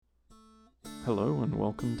Hello and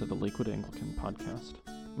welcome to the Lakewood Anglican Podcast.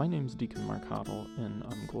 My name's Deacon Mark Hoddle, and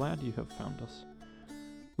I'm glad you have found us.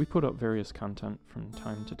 We put up various content from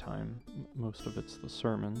time to time. Most of it's the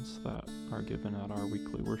sermons that are given at our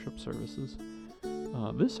weekly worship services.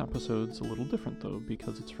 This episode's a little different though,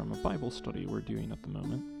 because it's from a Bible study we're doing at the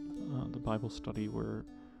moment. The Bible study we're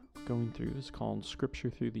going through is called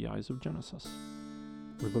Scripture Through the Eyes of Genesis.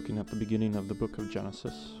 We're looking at the beginning of the book of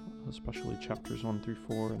Genesis, especially chapters 1 through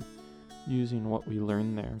 4, and using what we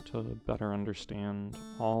learn there to better understand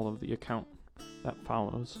all of the account that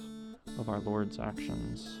follows of our Lord's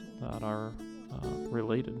actions that are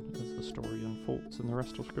related as the story unfolds in the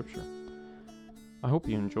rest of Scripture. I hope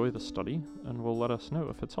you enjoy the study and will let us know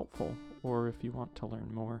if it's helpful or if you want to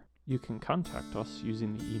learn more. You can contact us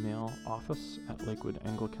using the email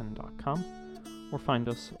office@lakewoodanglican.com or find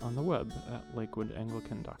us on the web at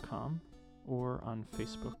lakewoodanglican.com or on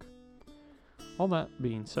Facebook. All that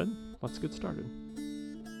being said, let's get started.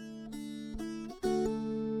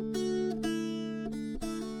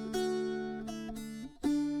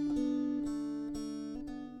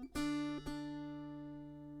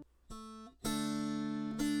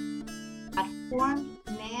 God formed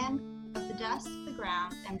man of the dust of the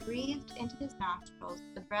ground and breathed into his nostrils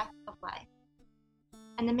the breath of life.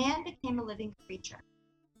 And the man became a living creature.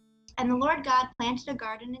 And the Lord God planted a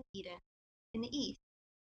garden in Eden in the east,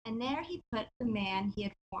 and there he put the man he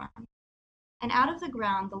had formed. And out of the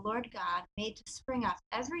ground the Lord God made to spring up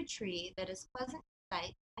every tree that is pleasant to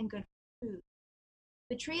sight and good for food.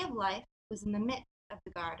 The tree of life was in the midst of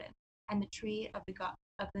the garden, and the tree of the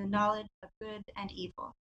knowledge of good and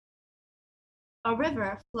evil. A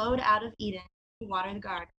river flowed out of Eden to water the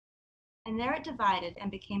garden, and there it divided and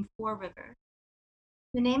became 4 rivers.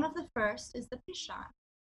 The name of the first is the Pishon.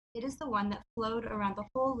 It is the one that flowed around the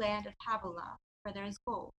whole land of Havilah, where there is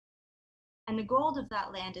gold. And the gold of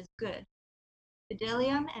that land is good.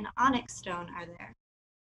 Bdellium and onyx stone are there.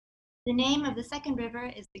 The name of the second river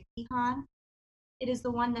is the Gihon. It is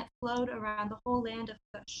the one that flowed around the whole land of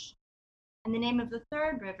Cush. And the name of the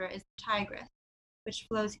third river is the Tigris, which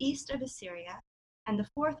flows east of Assyria. And the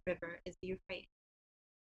fourth river is the Euphrates.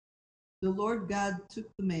 The Lord God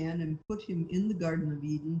took the man and put him in the Garden of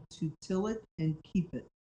Eden to till it and keep it.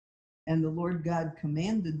 And the Lord God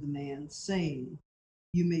commanded the man, saying,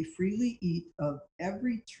 You may freely eat of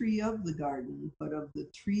every tree of the garden, but of the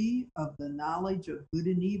tree of the knowledge of good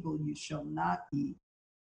and evil you shall not eat,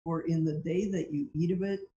 for in the day that you eat of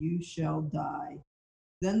it you shall die.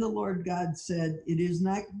 Then the Lord God said, It is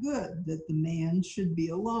not good that the man should be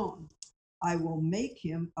alone. I will make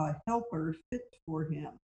him a helper fit for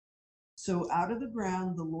him. So out of the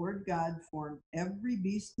ground the Lord God formed every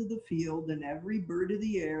beast of the field and every bird of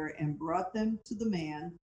the air and brought them to the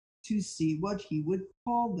man to see what he would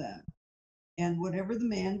call them. And whatever the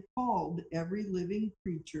man called every living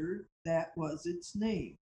creature, that was its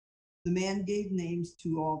name. The man gave names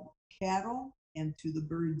to all cattle and to the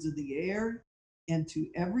birds of the air and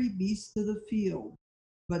to every beast of the field.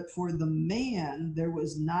 But for the man there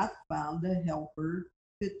was not found a helper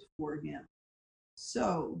fit for him.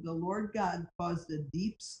 So the Lord God caused a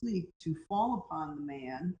deep sleep to fall upon the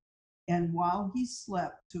man, and while he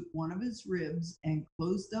slept, took one of his ribs and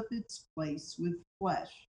closed up its place with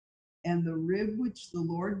flesh. And the rib which the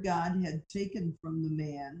Lord God had taken from the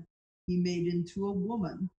man, he made into a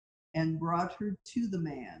woman and brought her to the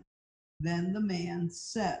man. Then the man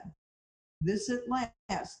said, This at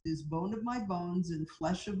last is bone of my bones and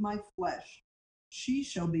flesh of my flesh. She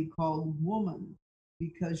shall be called woman,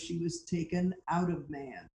 because she was taken out of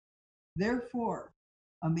man. Therefore,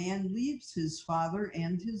 a man leaves his father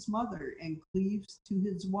and his mother and cleaves to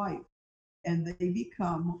his wife, and they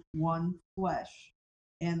become one flesh.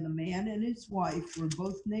 And the man and his wife were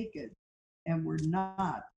both naked and were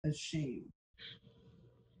not ashamed.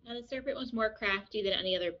 Now the serpent was more crafty than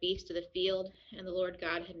any other beast of the field, and the Lord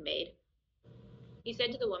God had made. He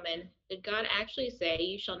said to the woman, Did God actually say,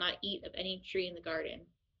 You shall not eat of any tree in the garden?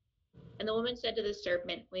 And the woman said to the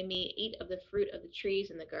serpent, We may eat of the fruit of the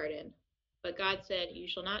trees in the garden. But God said, You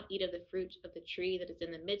shall not eat of the fruit of the tree that is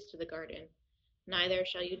in the midst of the garden, neither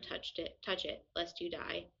shall you touch it, lest you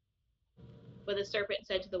die. But the serpent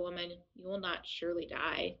said to the woman, You will not surely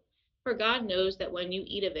die. For God knows that when you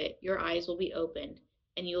eat of it, your eyes will be opened,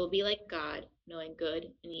 and you will be like God, knowing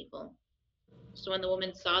good and evil. So when the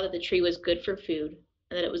woman saw that the tree was good for food,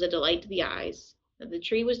 and that it was a delight to the eyes, that the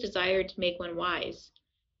tree was desired to make one wise,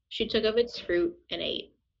 she took of its fruit and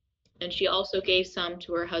ate. And she also gave some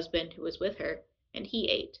to her husband who was with her, and he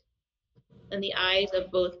ate. Then the eyes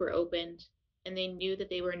of both were opened, and they knew that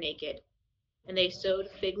they were naked. And they sewed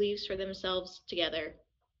fig leaves for themselves together,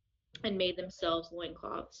 and made themselves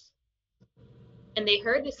loincloths. And they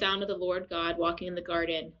heard the sound of the Lord God walking in the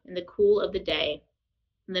garden in the cool of the day.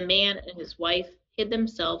 And the man and his wife hid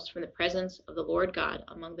themselves from the presence of the Lord God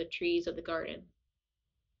among the trees of the garden.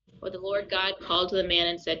 But the Lord God called to the man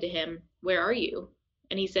and said to him, "Where are you?"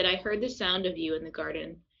 And he said, "I heard the sound of you in the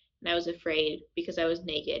garden, and I was afraid, because I was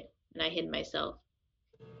naked, and I hid myself."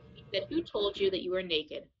 He said, "Who told you that you were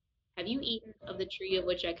naked? Have you eaten of the tree of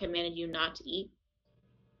which I commanded you not to eat?"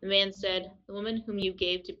 The man said, "The woman whom you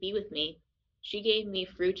gave to be with me, she gave me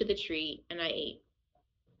fruit of the tree, and I ate."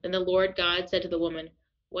 Then the Lord God said to the woman,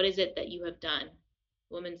 "What is it that you have done?"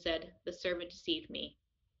 The woman said, "The servant deceived me,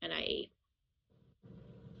 and I ate."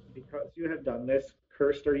 Because you have done this,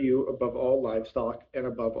 cursed are you above all livestock and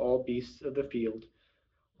above all beasts of the field.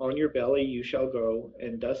 On your belly you shall go,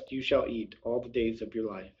 and dust you shall eat all the days of your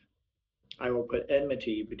life. I will put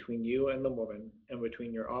enmity between you and the woman, and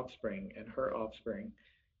between your offspring and her offspring.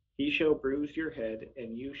 He shall bruise your head,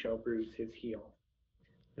 and you shall bruise his heel.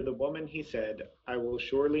 To the woman he said, I will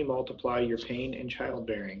surely multiply your pain in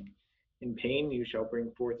childbearing. In pain you shall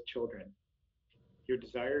bring forth children. Your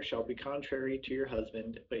desire shall be contrary to your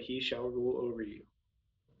husband, but he shall rule over you.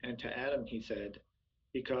 And to Adam he said,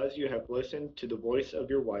 because you have listened to the voice of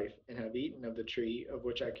your wife, and have eaten of the tree of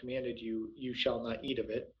which I commanded you, you shall not eat of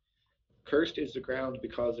it. Cursed is the ground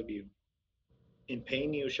because of you. In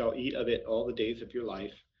pain you shall eat of it all the days of your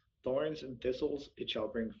life. Thorns and thistles it shall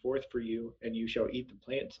bring forth for you, and you shall eat the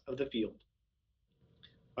plants of the field.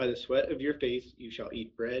 By the sweat of your face you shall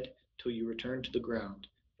eat bread till you return to the ground,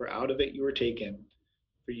 for out of it you were taken,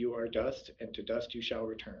 for you are dust, and to dust you shall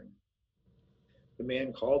return. The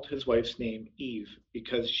man called his wife's name Eve,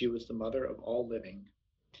 because she was the mother of all living.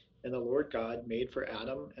 And the Lord God made for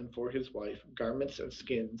Adam and for his wife garments of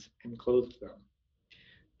skins, and clothed them.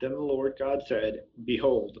 Then the Lord God said,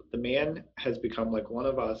 behold, the man has become like one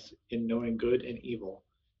of us in knowing good and evil.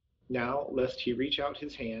 Now, lest he reach out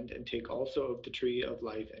his hand and take also of the tree of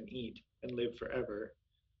life and eat, and live forever.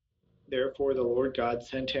 Therefore the Lord God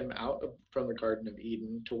sent him out from the Garden of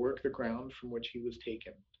Eden to work the ground from which he was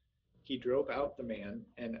taken. He drove out the man,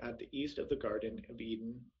 and at the east of the Garden of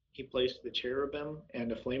Eden he placed the cherubim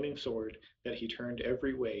and a flaming sword that he turned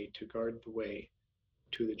every way to guard the way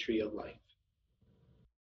to the tree of life.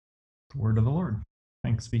 The word of the Lord.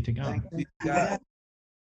 Thanks be to God. Thanks be to God.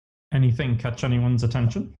 Anything catch anyone's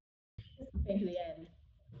attention? To the end.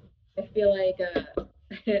 I feel like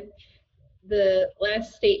the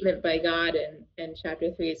last statement by God in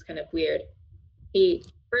chapter 3 is kind of weird. He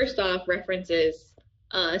first off references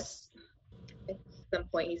us. At some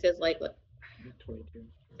point he says, like, 22.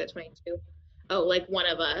 Is that 22? Oh, like one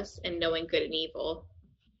of us, and knowing good and evil.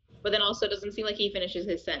 But then also doesn't seem like he finishes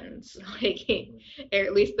his sentence. Like, or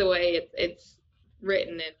at least the way it's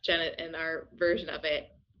written in our version of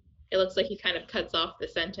it, it looks like he kind of cuts off the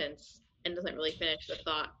sentence and doesn't really finish the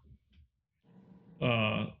thought.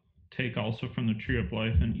 Take also from the tree of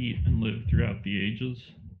life and eat and live throughout the ages.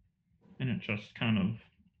 And it just kind of...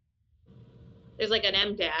 There's like an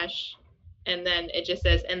M dash, and then it just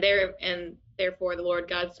says, and therefore the Lord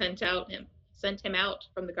God sent him out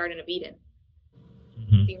from the Garden of Eden.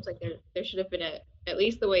 Mm-hmm. Seems like there should have been at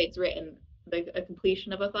least the way it's written, a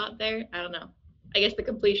completion of a thought there. I don't know. I guess the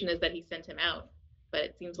completion is that he sent him out, but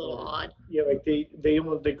it seems a little odd. Yeah, like they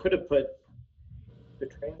could have put, the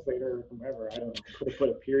translator or whomever, I don't know, could have put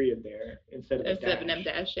a period there instead of an M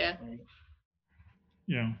dash, yeah. Right?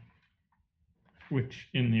 Yeah. Which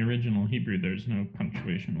in the original Hebrew there's no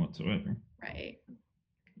punctuation whatsoever. Right.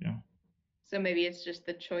 Yeah. So maybe it's just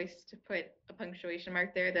the choice to put a punctuation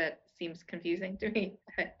mark there that seems confusing to me.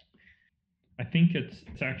 I think it's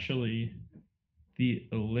actually the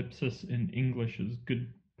ellipsis in English is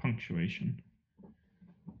good punctuation,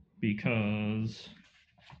 because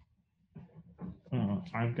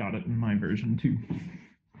I've got it in my version too.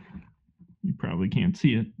 You probably can't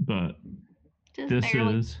see it, but this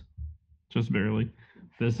is just barely.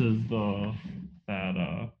 This is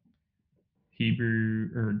that Hebrew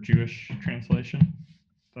or Jewish translation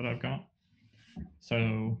that I've got.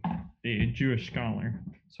 So a Jewish scholar,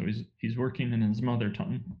 so he's working in his mother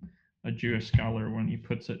tongue. A Jewish scholar, when he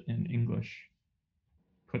puts it in English,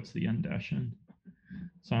 puts the end dash in.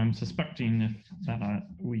 So I'm suspecting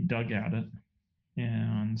we dug at it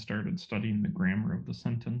and started studying the grammar of the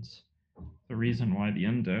sentence, the reason why the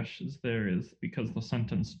end dash is there is because the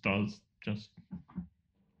sentence does just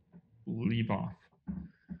leave off.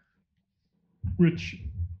 Which,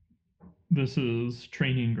 this is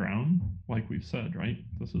training ground, like we've said, right?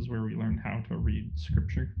 This is where we learn how to read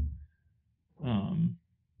scripture.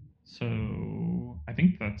 So I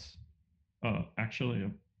think that's actually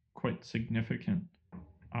a quite significant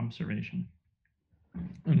observation.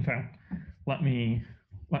 In fact, let me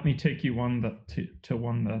take you one to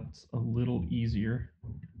one that's a little easier.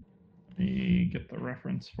 Let me get the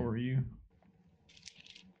reference for you.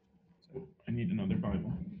 So I need another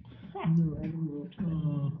Bible. Huh. No, I don't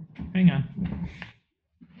know. Hang on.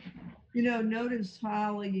 Notice,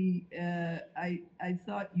 Holly, I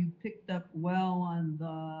thought you picked up well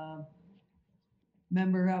on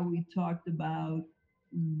remember how we talked about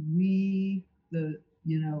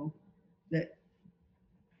that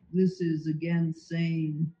this is again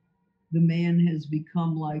saying the man has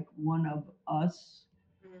become like one of us.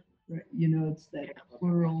 Right? It's that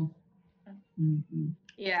plural. Mhm.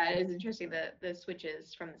 Yeah, it is interesting that the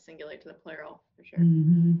switches from the singular to the plural for sure.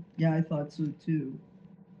 Yeah, I thought so too.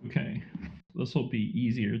 Okay, this will be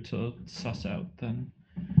easier to suss out than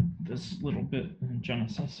this little bit in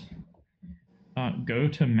Genesis. Go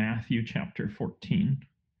to Matthew chapter 14,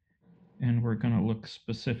 and we're going to look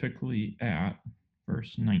specifically at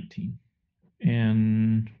verse 19.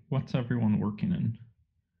 And what's everyone working in?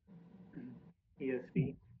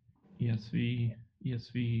 ESV.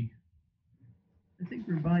 ESV. I think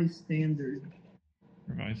Revised Standard.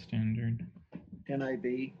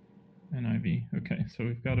 NIV. Okay, so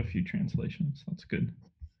we've got a few translations. That's good.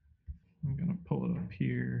 I'm going to pull it up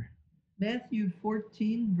here. Matthew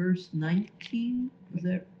 14, verse 19. Is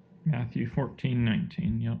that? Matthew 14,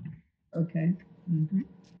 19. Yep. Okay.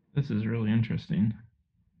 This is really interesting.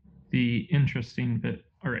 The interesting bit.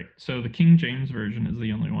 All right, so the King James Version is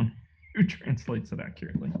the only one who translates it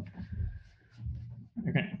accurately.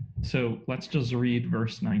 Okay, so let's just read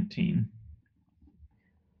verse 19.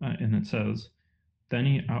 And it says, Then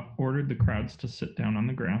he ordered the crowds to sit down on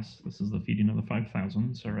the grass. This is the feeding of the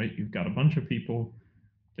 5,000. So, right, you've got a bunch of people.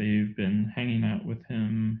 They've been hanging out with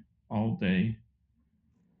him all day,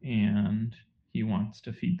 and he wants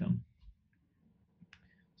to feed them.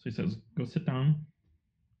 So he says, go sit down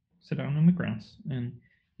on the grass. And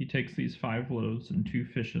he takes these 5 loaves and 2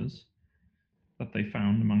 fishes that they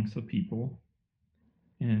found amongst the people,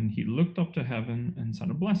 and he looked up to heaven and said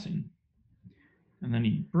a blessing. And then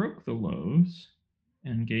he broke the loaves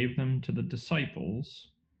and gave them to the disciples.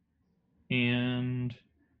 And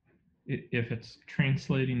if it's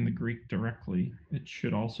translating the Greek directly, it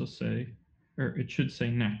should also say, or it should say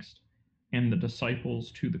next, and the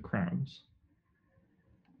disciples to the crowds.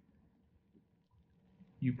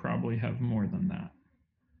 You probably have more than that.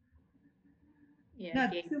 Yeah,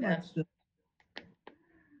 Not too much.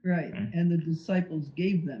 Right. Okay. And the disciples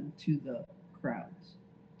gave them to the crowds.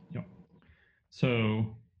 Yep.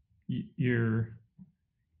 So your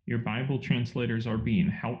Bible translators are being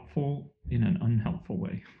helpful in an unhelpful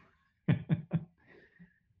way.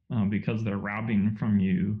 Because they're robbing from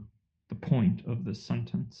you the point of this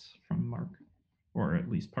sentence from Mark, or at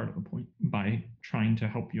least part of the point, by trying to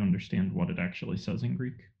help you understand what it actually says in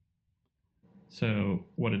Greek. So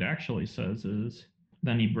what it actually says is,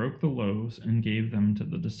 then he broke the loaves and gave them to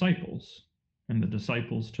the disciples, and the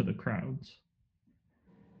disciples to the crowds.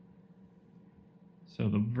 So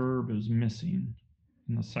the verb is missing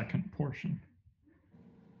in the second portion.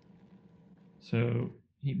 So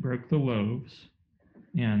he broke the loaves,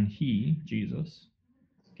 and he, Jesus,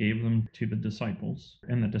 gave them to the disciples,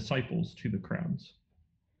 and the disciples to the crowds.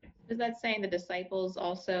 Is that saying the disciples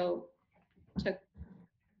also took,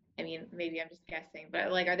 I mean, maybe I'm just guessing,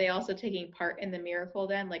 but like, are they also taking part in the miracle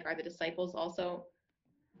then? Like, are the disciples also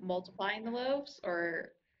multiplying the loaves? Or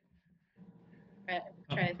I'm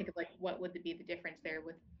trying to think of like, what would be the difference there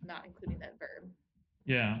with not including that verb?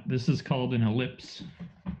 Yeah, this is called an ellipse,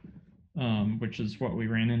 which is what we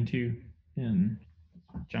ran into in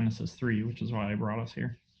Genesis 3, which is why I brought us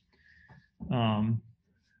here.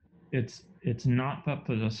 It's not that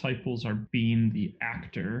the disciples are being the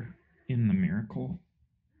actor in the miracle.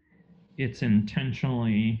 It's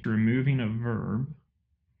intentionally removing a verb.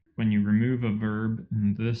 When you remove a verb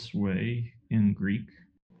in this way in Greek,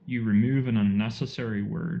 you remove an unnecessary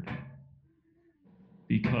word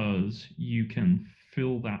because you can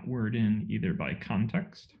fill that word in either by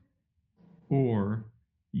context or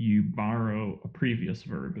you borrow a previous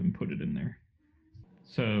verb and put it in there.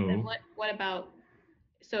 So and what about,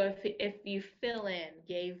 so if you fill in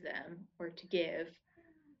gave them or to give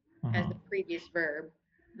as the previous verb,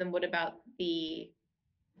 then what about the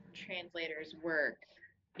translator's work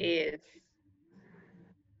is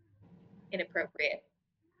inappropriate?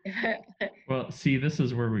 Well, see, this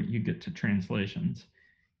is where you get to translations.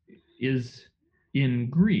 Is in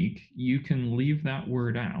Greek, you can leave that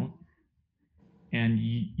word out, and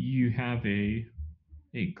you have a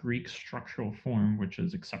Greek structural form which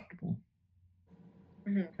is acceptable.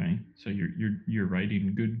 Okay, so you're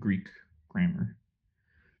writing good Greek grammar.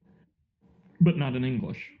 but not in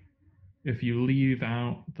English. If you leave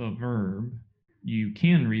out the verb, you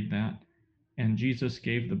can read that, and Jesus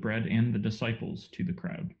gave the bread and the disciples to the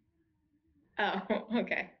crowd. Oh,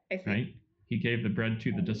 okay. I see. Right? He gave the bread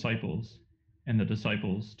to the disciples and the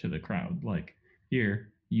disciples to the crowd. Like,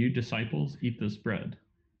 here, you disciples, eat this bread.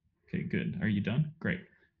 Okay, good. Are you done? Great.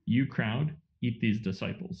 You crowd, eat these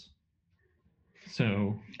disciples.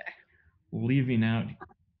 So leaving out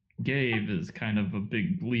gave is kind of a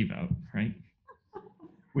big leave out, right?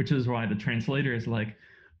 Which is why the translator is like,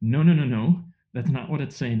 no. That's not what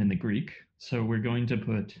it's saying in the Greek. So we're going to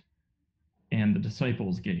put, and the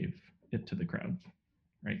disciples gave it to the crowd,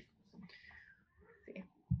 right?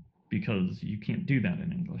 Because you can't do that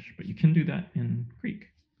in English, but you can do that in Greek.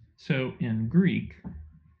 So in Greek,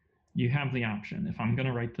 you have the option. If I'm going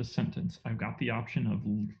to write this sentence, I've got the option of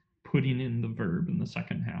putting in the verb in the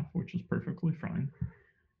second half, which is perfectly fine.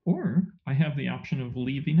 Or I have the option of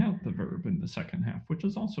leaving out the verb in the second half, which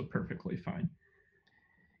is also perfectly fine.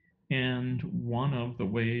 And one of the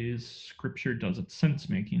ways Scripture does its sense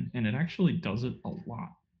making, and it actually does it a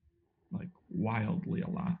lot, like wildly a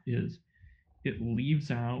lot, is it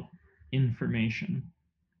leaves out information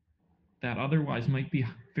that otherwise might be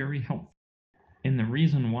very helpful. And the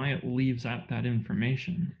reason why it leaves out that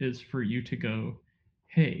information is for you to go,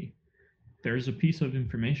 hey, there's a piece of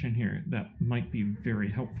information here that might be very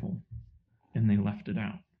helpful, and they left it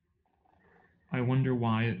out. I wonder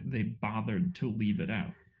why they bothered to leave it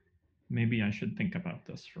out. Maybe I should think about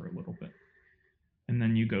this for a little bit. And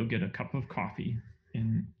then you go get a cup of coffee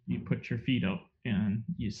and you put your feet up and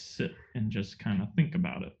you sit and just kind of think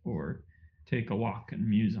about it or take a walk and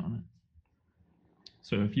muse on it.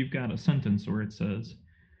 So if you've got a sentence where it says,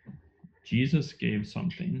 Jesus gave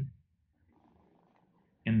something,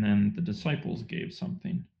 and then the disciples gave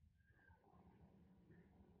something,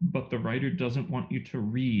 but the writer doesn't want you to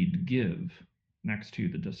read give next to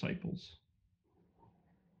the disciples.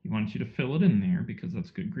 He wants you to fill it in there because that's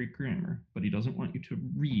good Greek grammar, but he doesn't want you to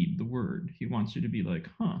read the word. He wants you to be like,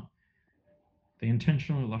 they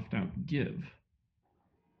intentionally left out give.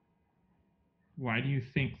 Why do you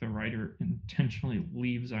think the writer intentionally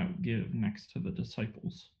leaves out give next to the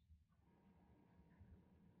disciples?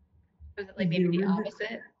 Was it like maybe the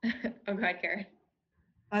opposite? Oh, go ahead, Karen.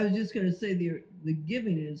 I was just going to say the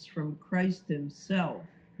giving is from Christ himself.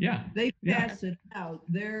 Yeah. They pass it out.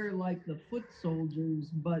 They're like the foot soldiers,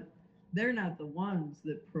 but they're not the ones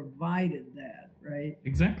that provided that, right?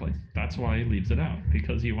 Exactly. That's why he leaves it out,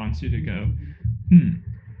 because he wants you to go,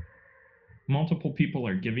 multiple people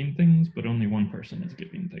are giving things, but only one person is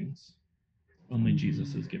giving things. Only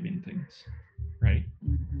Jesus is giving things, right?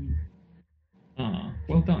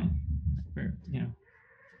 Well done.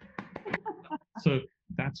 So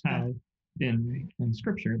that's how in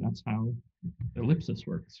Scripture, that's how ellipsis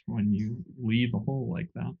works. When you leave a hole like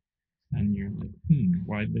that, and you're like,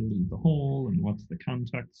 why'd they leave the hole, and what's the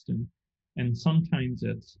context? And sometimes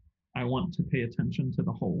it's, I want to pay attention to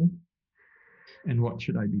the hole, and what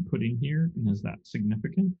should I be putting here, and is that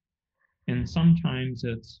significant? And sometimes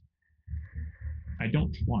it's, I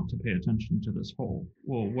don't want to pay attention to this hole.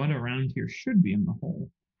 Well, what around here should be in the hole?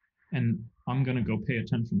 And I'm going to go pay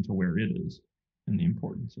attention to where it is and the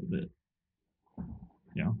importance of it.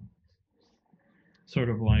 Yeah. Sort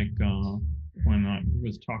of like when I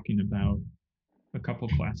was talking about a couple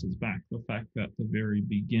classes back, the fact that the very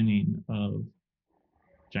beginning of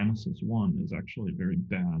Genesis 1 is actually very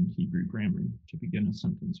bad Hebrew grammar to begin a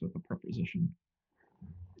sentence with a preposition.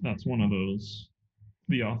 That's one of those,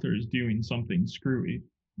 the author is doing something screwy.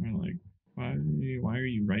 You're like, why are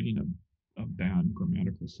you writing a bad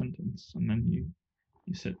grammatical sentence? And then you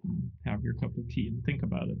sit and have your cup of tea and think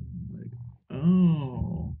about it. Like,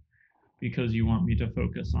 oh, because you want me to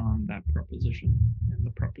focus on that preposition, and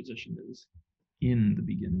the preposition is in the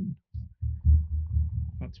beginning.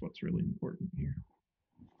 That's what's really important here.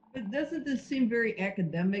 But doesn't this seem very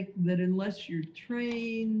academic, that unless you're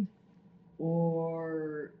trained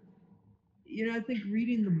or, I think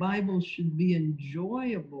reading the Bible should be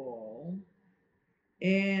enjoyable,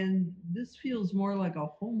 and this feels more like a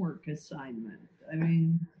homework assignment. I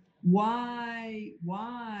mean, why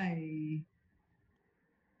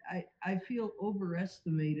I feel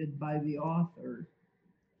overestimated by the author,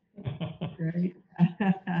 right?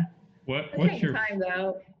 What's your time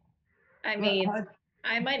though? I mean,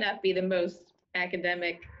 I might not be the most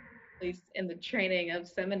academic, at least in the training of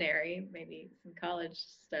seminary, maybe some college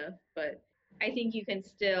stuff, but I think you can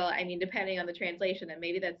still, I mean, depending on the translation, and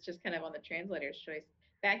maybe that's just kind of on the translator's choice.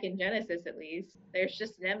 Back in Genesis, at least, there's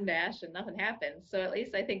just an M dash and nothing happens. So at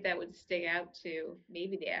least I think that would stick out to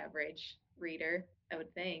maybe the average reader, I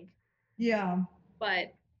would think. Yeah.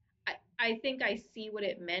 But I think I see what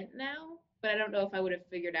it meant now, but I don't know if I would have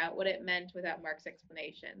figured out what it meant without Mark's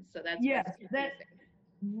explanation. So that's Yes, what's that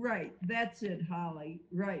confusing. right. That's it, Holly.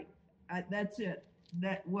 Right. That's it.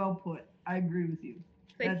 That well put. I agree with you.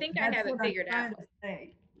 So I think I That's have it what I'm figured trying out. to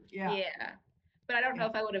say. Yeah. Yeah. But I don't know Yeah.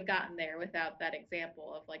 if I would have gotten there without that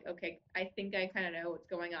example of like, okay, I think I kind of know what's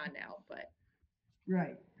going on now, but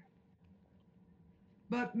Right.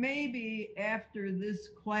 But maybe after this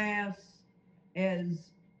class,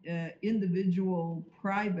 as individual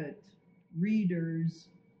private readers,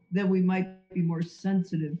 then we might be more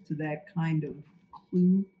sensitive to that kind of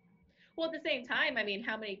clue. well, at the same time, I mean,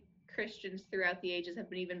 how many Christians throughout the ages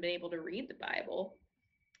have even been able to read the Bible?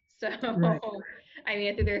 So, Right. I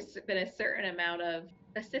mean, I think there's been a certain amount of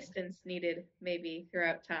assistance needed maybe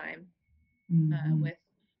throughout time Mhm. with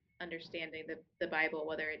understanding the Bible,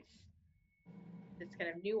 whether it's this kind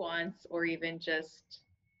of nuance or even just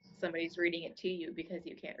somebody's reading it to you because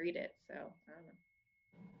you can't read it. So, I don't know.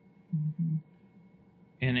 Mhm.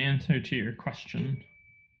 In answer to your question,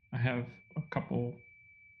 I have a couple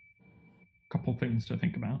things to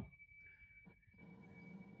think about.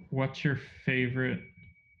 What's your favorite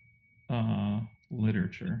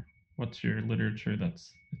literature? What's your literature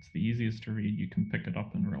it's the easiest to read? You can pick it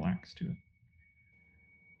up and relax to it.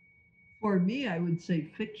 For me, I would say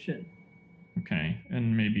fiction. Okay,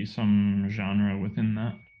 and maybe some genre within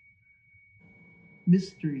that.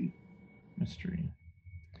 Mystery. Mystery.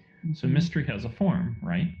 So Mhm. mystery has a form,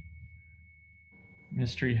 right?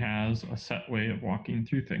 Mystery has a set way of walking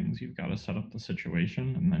through things. You've got to set up the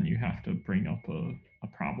situation, and then you have to bring up a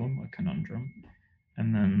problem, a conundrum.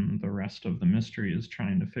 And then the rest of the mystery is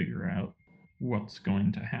trying to figure out what's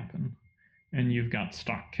going to happen. And you've got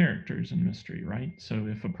stock characters in mystery, right? So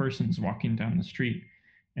if a person's walking down the street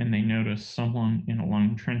and they notice someone in a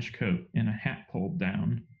long trench coat and a hat pulled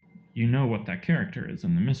down, you know what that character is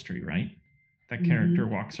in the mystery, right? That character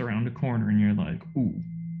walks around a corner and you're like, ooh,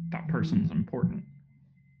 that person's important.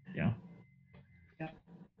 Yeah. Yeah.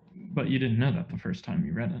 But you didn't know that the first time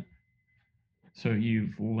you read it. So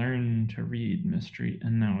you've learned to read mystery,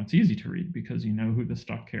 and now it's easy to read because you know who the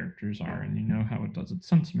stock characters are and you know how it does its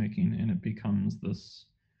sense making, and it becomes this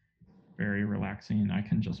very relaxing, I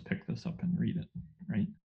can just pick this up and read it, right?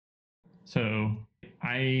 So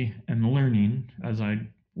I am learning as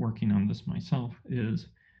I'm working on this myself is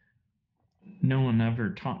no one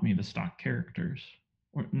ever taught me the stock characters,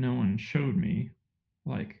 or no one showed me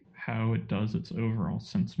like how it does its overall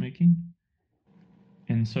sense making.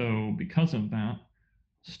 And so because of that,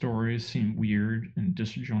 stories seem weird and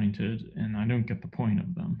disjointed, and I don't get the point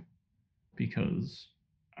of them because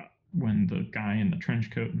when the guy in the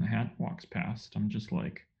trench coat and the hat walks past, I'm just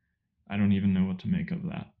like, I don't even know what to make of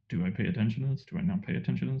that. Do I pay attention to this? Do I not pay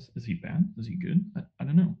attention to this? Is he bad? Is he good? I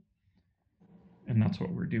don't know. And that's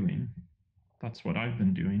what we're doing. That's what I've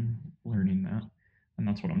been doing, learning that. And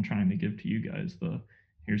that's what I'm trying to give to you guys.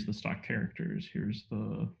 Here's the stock characters.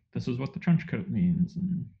 This is what the trench coat means,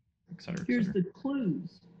 and et cetera, et Here's cetera. the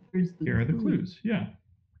clues. Here are the clues. Yeah.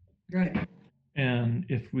 Right. And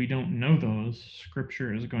if we don't know those,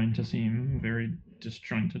 scripture is going to seem very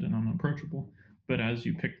disjointed and unapproachable. But as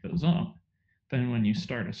you pick those up, then when you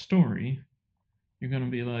start a story, you're going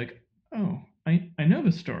to be like, oh, I know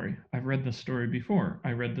this story. I've read this story before.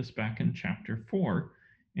 I read this back in chapter 4,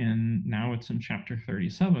 and now it's in chapter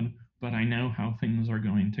 37, but I know how things are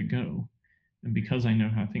going to go. And because I know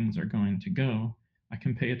how things are going to go, I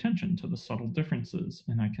can pay attention to the subtle differences,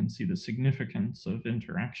 and I can see the significance of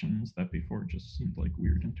interactions that before just seemed like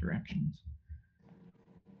weird interactions.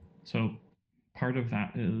 So part of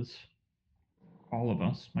that is all of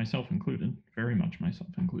us, myself included, very much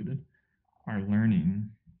myself included, are learning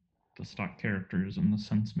the stock characters and the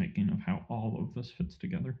sense making of how all of this fits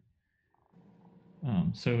together.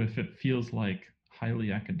 So if it feels like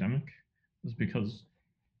highly academic, is because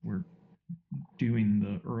we're doing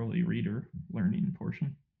the early reader learning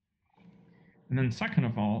portion. And then second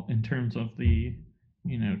of all, in terms of the,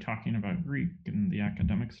 talking about Greek and the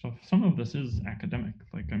academic stuff, some of this is academic.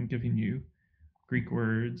 Like I'm giving you Greek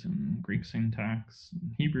words and Greek syntax,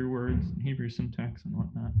 and Hebrew words and Hebrew syntax and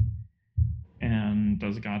whatnot. And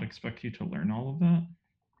does God expect you to learn all of that?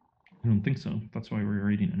 I don't think so. That's why we're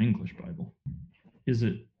reading an English Bible. Is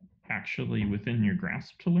it actually within your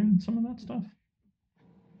grasp to learn some of that stuff?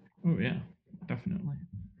 Oh, yeah, definitely.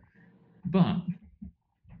 But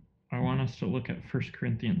I want us to look at 1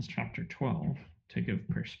 Corinthians chapter 12 to give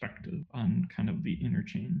perspective on kind of the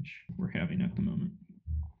interchange we're having at the moment.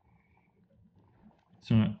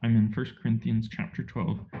 So I'm in 1 Corinthians chapter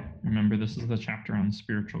 12. Remember, this is the chapter on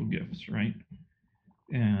spiritual gifts, right?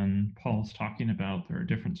 And Paul's talking about there are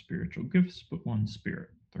different spiritual gifts, but one Spirit.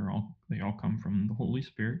 They all come from the Holy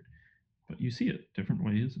Spirit, but you see it different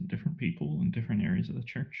ways and different people in different areas of the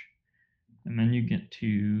church. And then you get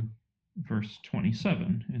to verse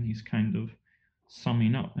 27, and he's kind of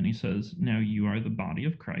summing up, and he says, "Now you are the body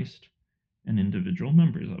of Christ and individual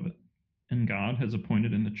members of it. And God has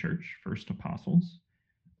appointed in the church first apostles,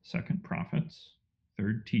 second prophets,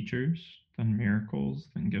 third teachers, then miracles,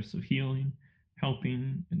 then gifts of healing,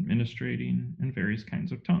 helping, administrating, and various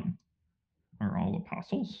kinds of tongue. Are all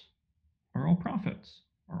apostles? Are all prophets?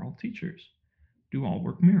 Are all teachers? Do all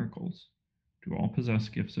work miracles? Do all possess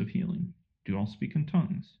gifts of healing? Do all speak in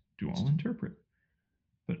tongues? Do all interpret?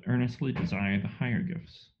 But earnestly desire the higher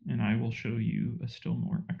gifts, and I will show you a still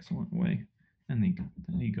more excellent way." And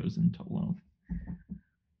then he goes into love.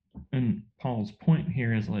 And Paul's point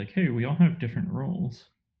here is like, hey, we all have different roles.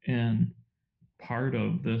 And part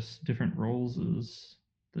of this different roles is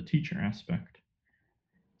the teacher aspect.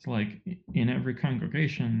 It's like in every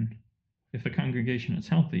congregation, if the congregation is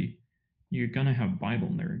healthy, you're going to have Bible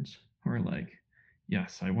nerds who are like,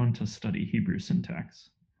 yes, I want to study Hebrew syntax,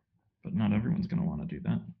 but not everyone's going to want to do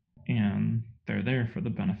that. And they're there for the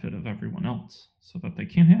benefit of everyone else so that they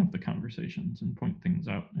can have the conversations and point things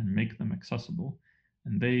out and make them accessible.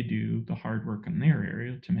 And they do the hard work in their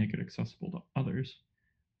area to make it accessible to others,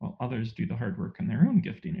 while others do the hard work in their own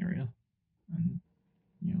gifting area and,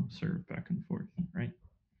 serve back and forth, right?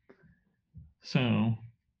 So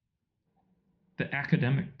the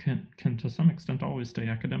academic can to some extent always stay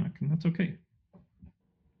academic, and that's okay.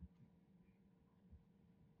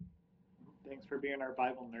 Thanks for being our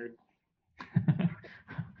Bible nerd.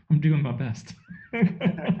 I'm doing my best.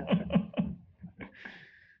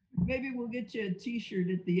 Maybe we'll get you a t-shirt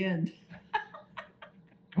at the end.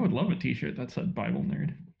 I would love a t-shirt that said Bible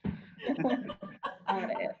nerd.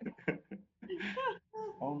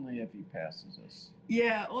 Only if he passes us.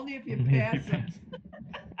 Yeah, only if you Only if pass you them.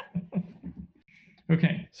 pass.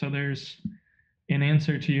 Okay, so there's an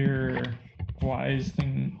answer to your wise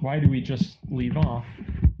thing. Why do we just leave off?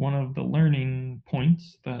 One of the learning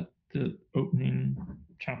points that the opening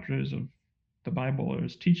chapters of the Bible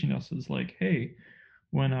is teaching us is like, hey,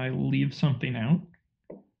 when I leave something out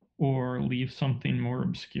or leave something more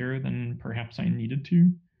obscure than perhaps I needed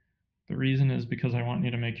to, the reason is because I want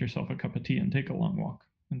you to make yourself a cup of tea and take a long walk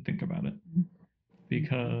and think about it.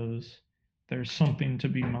 Because there's something to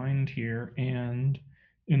be mined here, and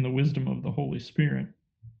in the wisdom of the Holy Spirit,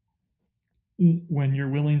 when you're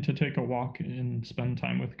willing to take a walk and spend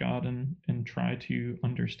time with God and try to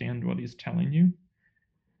understand what he's telling you,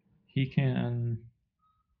 he can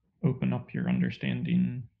open up your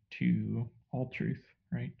understanding to all truth,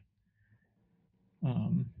 right?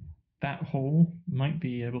 That hole might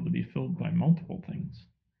be able to be filled by multiple things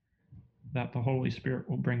that the Holy Spirit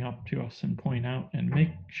will bring up to us and point out and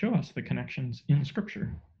show us the connections in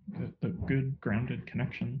Scripture, the good grounded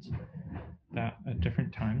connections that at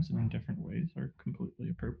different times and in different ways are completely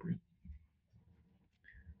appropriate.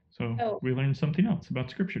 So we learned something else about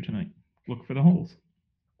Scripture tonight. Look for the holes.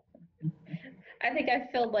 I think I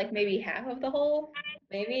filled like maybe half of the hole,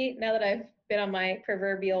 maybe, now that I've been on my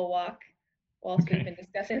proverbial walk whilst we've been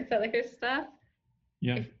discussing this other stuff.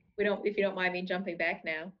 Yeah. If you don't mind me jumping back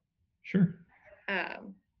now. Sure.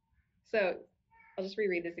 So I'll just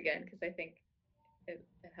reread this again because I think it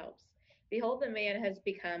helps. Behold, the man has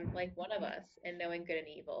become like one of us in knowing good and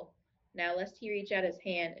evil. Now lest he reach out his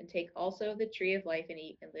hand and take also of the tree of life and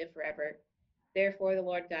eat and live forever. Therefore the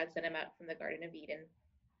Lord God sent him out from the Garden of Eden.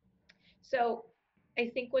 So I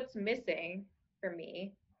think what's missing for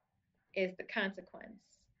me is the consequence.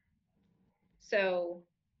 So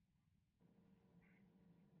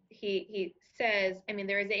he says, I mean,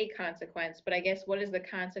 there is a consequence, but I guess what is the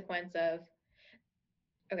consequence of,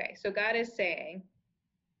 okay, so God is saying,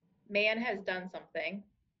 man has done something,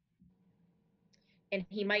 and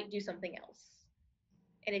he might do something else.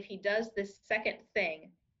 And if he does this second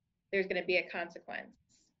thing, there's going to be a consequence,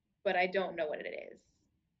 but I don't know what it is.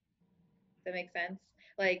 Does that make sense?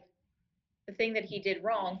 Like, the thing that he did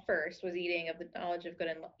wrong first was eating of the knowledge of good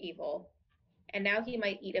and evil. And now he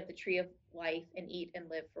might eat of the tree of life and eat and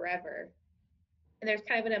live forever. And there's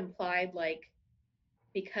kind of an implied, like,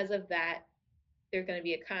 because of that, there's going to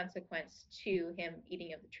be a consequence to him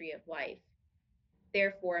eating of the tree of life.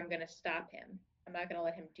 Therefore, I'm going to stop him. I'm not going to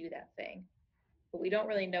let him do that thing. But we don't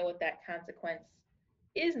really know what that consequence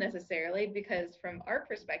is necessarily, because from our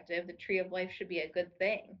perspective, the tree of life should be a good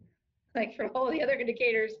thing. Like from all the other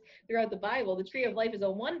indicators throughout the Bible, the tree of life is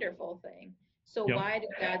a wonderful thing. So why did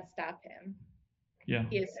God stop him? Yeah.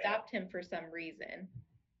 He has stopped him for some reason.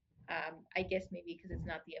 I guess maybe because it's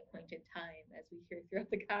not the appointed time, as we hear throughout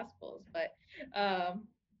the Gospels. But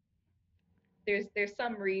there's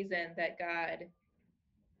some reason that God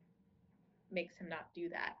makes him not do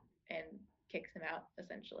that and kicks him out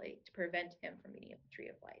essentially to prevent him from eating of the tree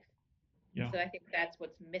of life. Yeah. So I think that's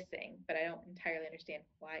what's missing, but I don't entirely understand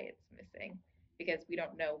why it's missing, because we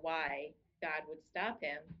don't know why God would stop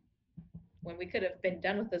him when we could have been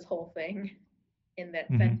done with this whole thing in that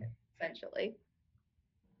sentence, essentially.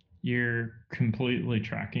 You're completely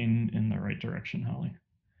tracking in the right direction, Holly.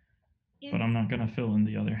 But I'm not going to fill in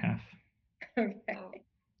the other half. Okay.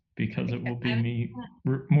 Because it will be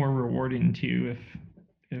more rewarding to you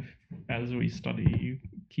if as we study you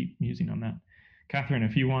keep musing on that. Catherine,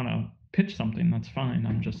 if you want to pitch something, that's fine.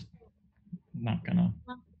 I'm just not gonna.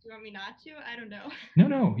 Do you want me not to? I don't know.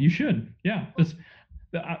 No, you should. Yeah,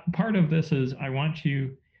 part of this is I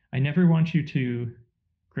never want you to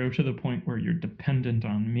grow to the point where you're dependent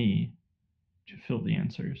on me to fill the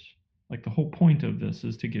answers. Like the whole point of this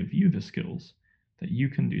is to give you the skills that you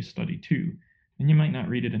can do study too. And you might not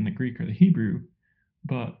read it in the Greek or the Hebrew,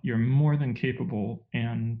 but you're more than capable,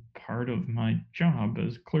 and part of my job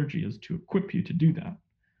as clergy is to equip you to do that.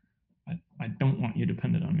 I don't want you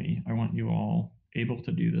dependent on me. I want you all able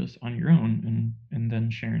to do this on your own and then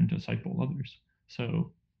share and disciple others.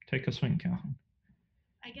 So take a swing, Catherine.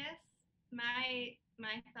 I guess my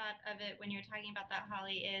thought of it when you're talking about that,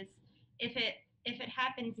 Holly, is if it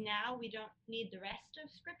happens now, we don't need the rest of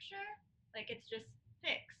Scripture. Like it's just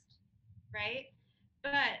fixed, right?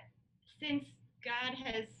 But since God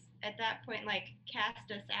has at that point like cast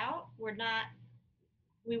us out,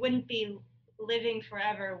 we wouldn't be living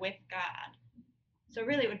forever with God. So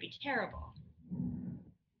really it would be terrible,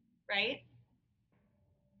 right?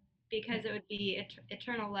 Because it would be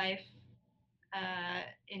eternal life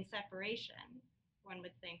in separation, one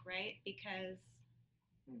would think, right? Because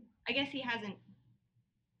I guess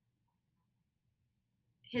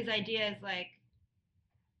his idea is like,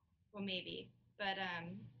 well, maybe, but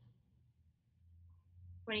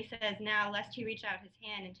when he says, now, lest he reach out his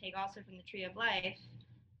hand and take also from the tree of life,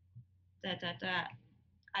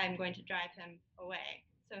 I'm going to drive him away.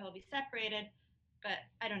 So he'll be separated, but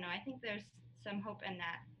I don't know. I think there's some hope in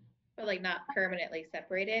that. But like not permanently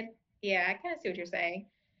separated. Yeah, I kind of see what you're saying.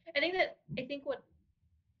 I think what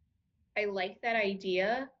I like that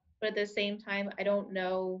idea, but at the same time, I don't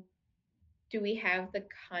know, do we have the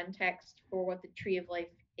context for what the tree of life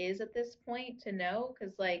is at this point to know?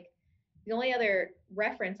 Because like the only other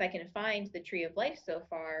reference I can find to the tree of life so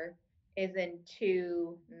far is in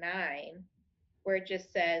 2:9, where it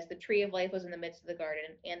just says the tree of life was in the midst of the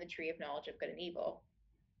garden and the tree of knowledge of good and evil.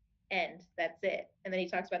 And that's it. And then he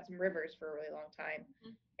talks about some rivers for a really long time.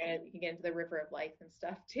 Mm-hmm. And you can get into the river of life and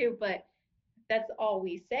stuff too, but that's all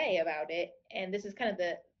we say about it. And this is kind of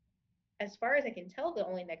as far as I can tell, the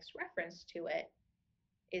only next reference to it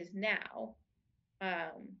is now.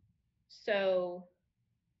 So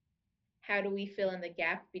how do we fill in the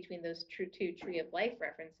gap between those two tree of life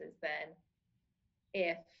references then?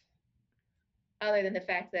 If, other than the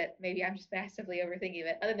fact that maybe I'm just massively overthinking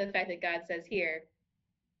it, other than the fact that God says here,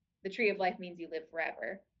 the tree of life means you live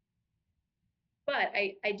forever. But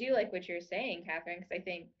I do like what you're saying, Catherine, because I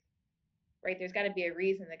think, right, there's got to be a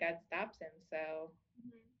reason that God stops him. So,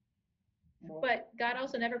 but God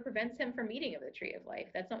also never prevents him from eating of the tree of life.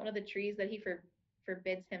 That's not one of the trees that he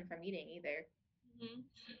forbids him from eating either. Mm-hmm.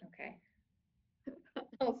 Okay.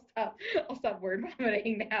 I'll stop word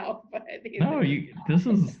vomiting now. But no, this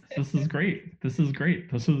is great. This is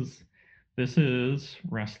great. This is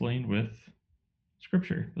wrestling with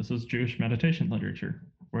Scripture. This is Jewish meditation literature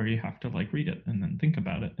where you have to like read it and then think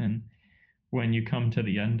about it. And when you come to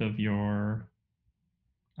the end of your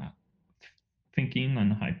thinking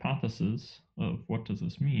and hypothesis of what does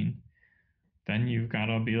this mean, then you've got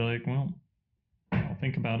to be like, well, I'll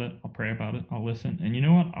think about it, I'll pray about it, I'll listen, and you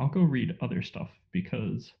know what, I'll go read other stuff,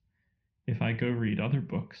 because if I go read other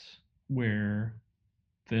books where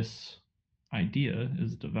this idea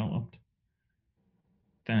is developed,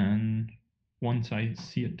 then once I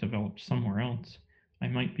see it developed somewhere else, I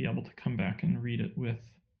might be able to come back and read it with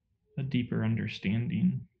a deeper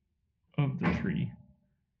understanding of the tree,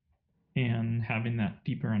 and having that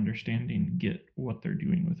deeper understanding get what they're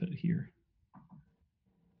doing with it here.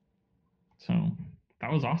 So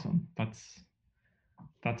that was awesome. That's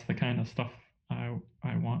the kind of stuff I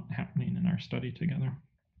want happening in our study together.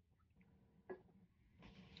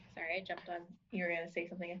 Sorry, I jumped on. You were going to say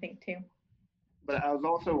something, I think, too. But I was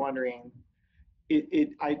also wondering,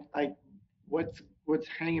 what's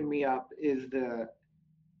hanging me up is the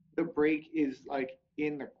break is like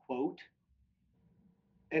in the quote,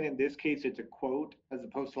 and in this case it's a quote as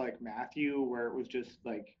opposed to like Matthew where it was just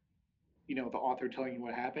like, the author telling you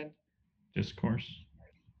what happened. Discourse.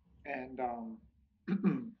 And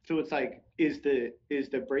so it's like, is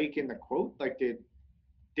the break in the quote like, did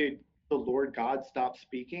the Lord God stop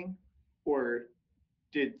speaking, or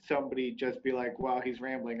did somebody just be like, "Wow, he's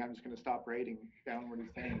rambling. I'm just going to stop writing down what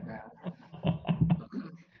he's saying now"?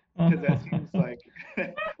 Because that seems like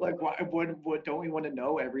like what don't we want to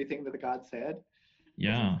know everything that the God said?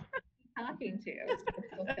 Yeah. Talking to.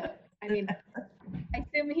 I mean, I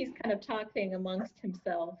assume he's kind of talking amongst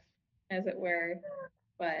himself, as it were,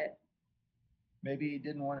 but Maybe he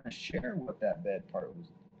didn't want to share what that bad part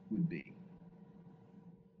would be.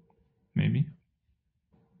 Maybe.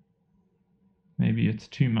 Maybe it's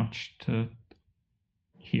too much to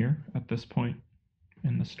hear at this point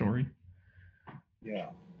in the story. Yeah.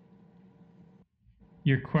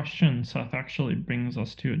 Your question, Seth, actually brings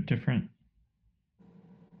us to a different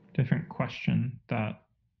question that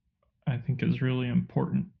I think is really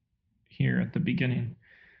important here at the beginning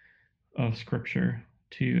of Scripture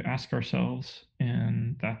to ask ourselves,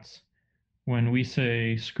 and that's when we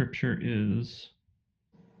say Scripture is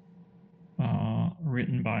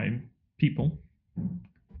written by people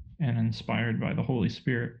and inspired by the Holy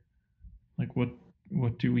Spirit, like what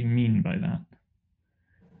do we mean by that?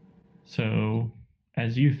 So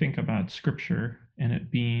as you think about Scripture and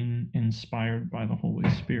it being inspired by the Holy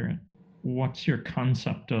Spirit, what's your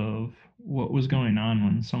concept of what was going on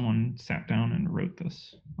when someone sat down and wrote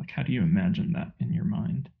this? Like, how do you imagine that in your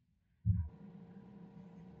mind?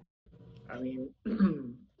 I mean,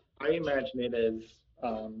 I imagine it as,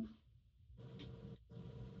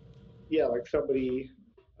 like somebody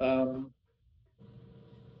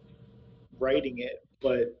writing it,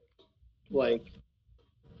 but like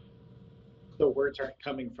the words aren't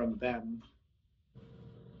coming from them.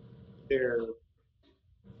 They're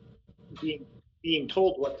being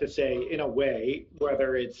told what to say in a way,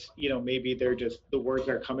 whether it's, maybe they're just, the words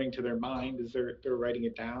are coming to their mind as they're writing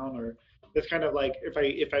it down, or it's kind of like, if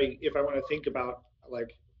I want to think about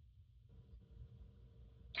like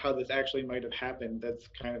how this actually might have happened, that's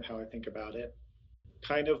kind of how I think about it.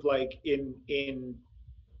 Kind of like in in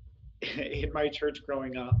my church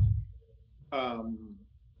growing up,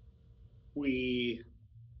 we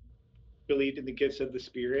believed in the gifts of the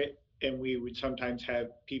Spirit, and we would sometimes have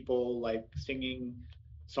people like singing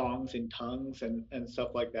songs in tongues and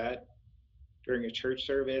stuff like that during a church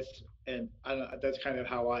service. And I don't know, that's kind of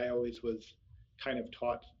how I always was kind of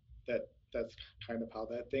taught that that's kind of how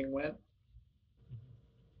that thing went.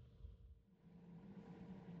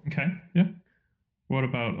 Okay, yeah. What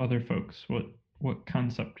about other folks? What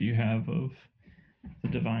concept do you have of the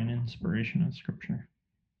divine inspiration of Scripture?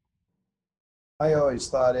 I always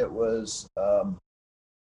thought it was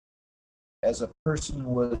as a person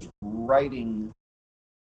was writing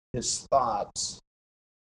his thoughts,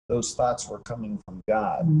 those thoughts were coming from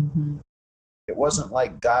God. Mm-hmm. It wasn't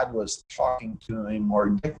like God was talking to him or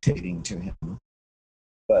dictating to him,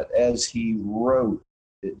 but as he wrote,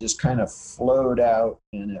 it just kind of flowed out,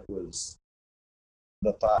 and it was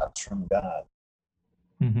the thoughts from God.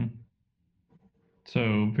 Mm-hmm.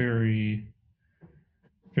 So very,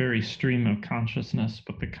 very stream of consciousness,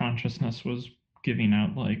 but the consciousness was giving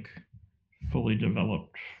out like fully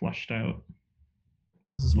developed, fleshed out.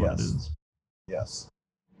 This is what it is. Yes.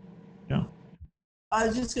 Yeah. I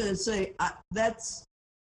was just going to say, that's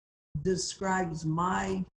describes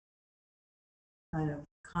my kind of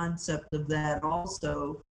concept of that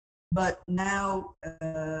also. But now,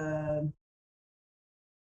 an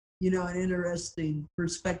interesting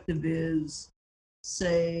perspective is,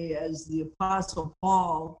 say, as the Apostle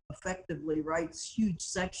Paul effectively writes huge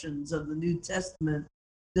sections of the New Testament,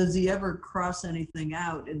 does he ever cross anything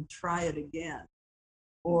out and try it again?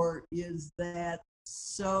 Or is that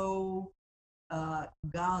so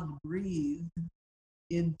God breathed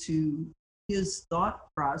into his thought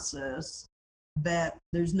process that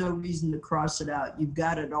there's no reason to cross it out? You've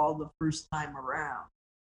got it all the first time around.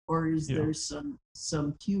 Or is there some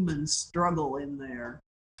human struggle in there?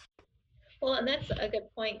 Well, and that's a good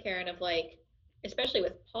point, Karen, of like, especially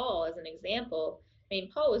with Paul as an example. I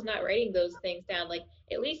mean, Paul was not writing those things down. Like,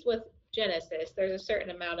 at least with Genesis, there's a certain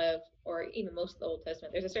amount of, or even most of the Old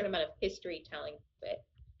Testament, there's a certain amount of history telling it,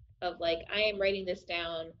 of like, I am writing this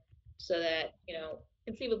down so that,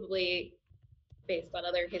 conceivably, based on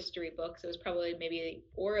other history books, it was probably maybe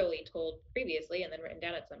orally told previously and then written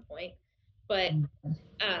down at some point. But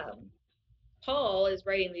Paul is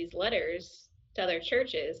writing these letters to other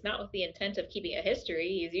churches, not with the intent of keeping a history.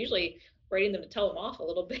 He's usually writing them to tell them off a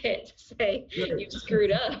little bit, to say you've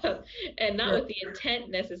screwed up, and not with the intent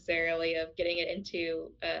necessarily of getting it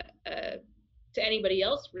into to anybody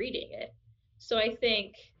else reading it. So I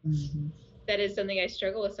think that is something I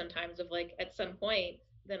struggle with sometimes, of like, at some point,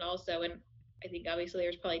 then also, and I think obviously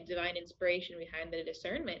there's probably divine inspiration behind the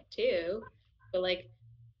discernment too, but like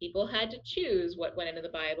people had to choose what went into the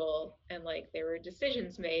Bible, and like there were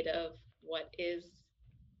decisions made of what is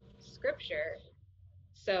scripture.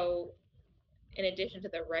 So in addition to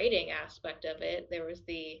the writing aspect of it, there was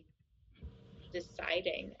the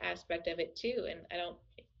deciding aspect of it too. And I don't,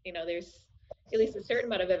 there's at least a certain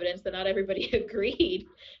amount of evidence that not everybody agreed,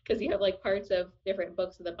 because you have like parts of different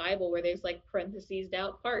books of the Bible where there's like parentheses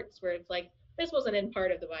out parts where it's like, this wasn't in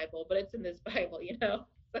part of the Bible, but it's in this Bible,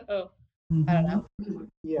 So I don't know.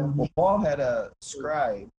 Yeah. Well, Paul had a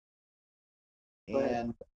scribe,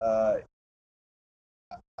 and I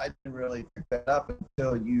didn't really pick that up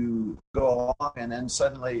until you go along, and then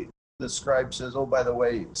suddenly the scribe says, "Oh, by the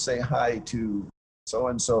way, say hi to so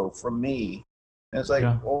and so from me." And it's like,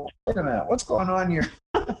 Yeah. "Oh, wait a minute, what's going on here?"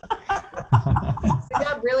 Does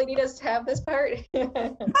God really need us to have this part?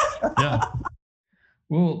 Yeah.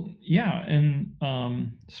 Well, yeah,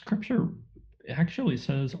 and scripture actually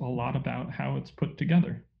says a lot about how it's put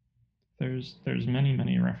together. There's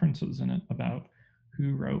many references in it about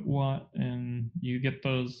who wrote what, and you get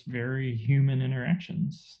those very human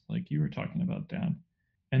interactions like you were talking about, Dad.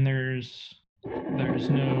 And there's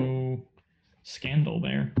no scandal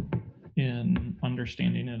there in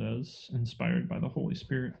understanding it as inspired by the Holy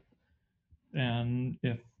Spirit. And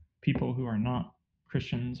if people who are not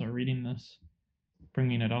Christians are reading this,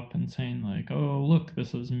 bringing it up and saying like, "Oh, look,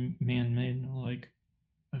 this is man-made," like,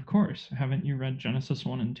 of course, haven't you read Genesis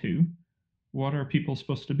 1 and 2? What are people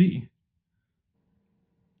supposed to be?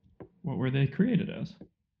 What were they created as?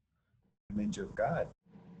 Image of God.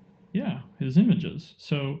 Yeah, his images.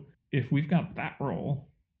 So if we've got that role,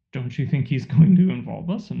 don't you think he's going to involve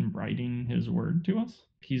us in writing his word to us?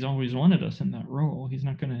 He's always wanted us in that role. He's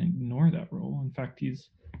not going to ignore that role. In fact, he's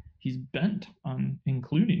bent on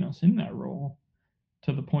including us in that role,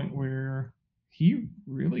 to the point where he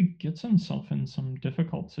really gets himself in some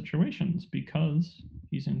difficult situations because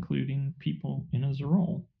he's including people in his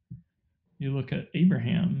role. You look at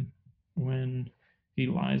Abraham when he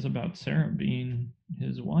lies about Sarah being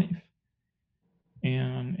his wife.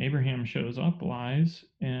 And Abraham shows up, lies,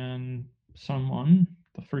 and someone,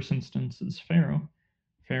 the first instance is Pharaoh.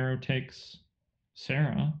 Pharaoh takes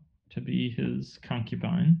Sarah to be his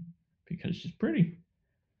concubine because she's pretty.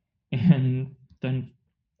 And then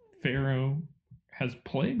Pharaoh has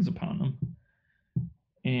plagues upon him.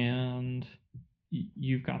 And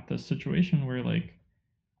you've got this situation where, like,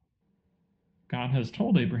 God has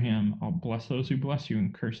told Abraham, "I'll bless those who bless you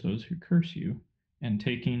and curse those who curse you." And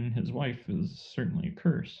taking his wife is certainly a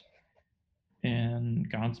curse. And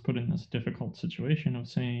God's put in this difficult situation of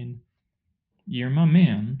saying, "You're my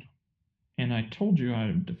man, and I told you I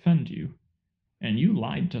would defend you. And you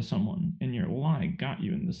lied to someone, and your lie got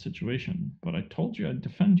you in this situation. But I told you I'd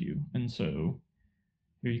defend you. And so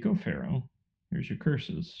here you go, Pharaoh. Here's your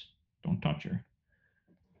curses. Don't touch her."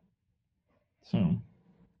 So,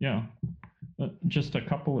 yeah, just a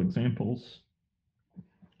couple examples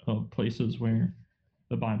of places where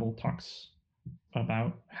the Bible talks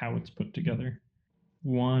about how it's put together.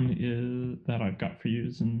 One is that I've got for you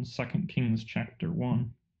is in 2 Kings chapter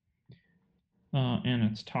 1. And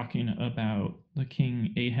it's talking about the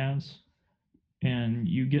king Ahaz. And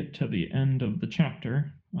you get to the end of the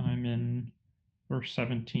chapter. I'm in verse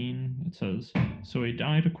 17. It says, "So he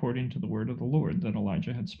died according to the word of the Lord that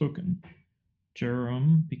Elijah had spoken.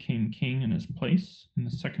 Jehoram became king in his place in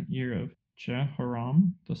the second year of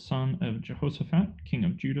Jehoram, the son of Jehoshaphat, king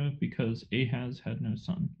of Judah, because Ahaz had no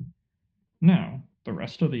son. Now, the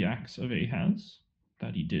rest of the acts of Ahaz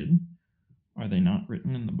that he did, are they not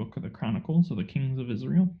written in the book of the Chronicles of the kings of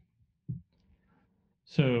Israel?"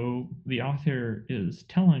 So the author is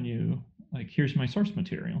telling you, like, here's my source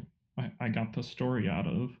material. I got the story out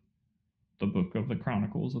of the book of the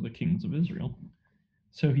Chronicles of the kings of Israel.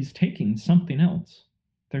 So he's taking something else.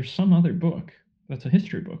 There's some other book that's a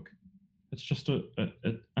history book. It's just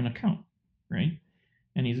an account, right?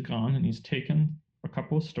 And he's gone and he's taken a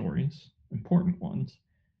couple of stories, important ones,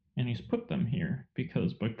 and he's put them here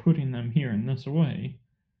because by putting them here in this way,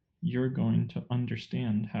 you're going to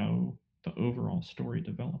understand how the overall story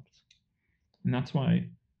develops. And that's why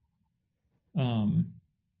 2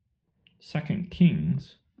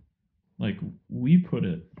 Kings, like we put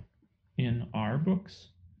it in our books,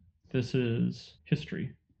 this is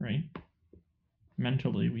history, right?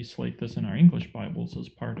 Mentally, we slate this in our English Bibles as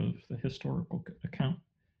part of the historical account.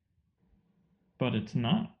 But it's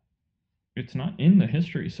not in the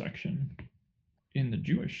history section in the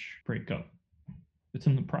Jewish breakup. It's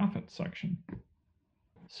in the prophets section.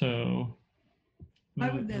 So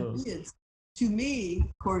Why would that be? to me,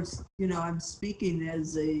 of course, I'm speaking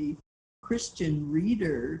as a Christian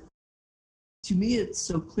reader. To me, it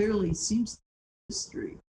so clearly seems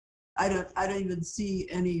history. I don't even see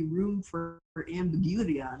any room for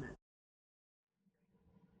ambiguity on it.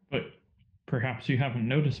 But perhaps you haven't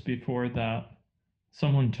noticed before that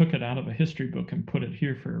someone took it out of a history book and put it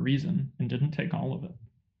here for a reason and didn't take all of it.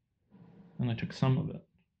 And they took some of it.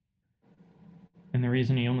 And the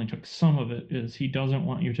reason he only took some of it is he doesn't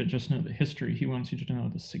want you to just know the history. He wants you to know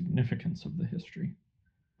the significance of the history,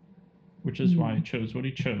 which is why he chose what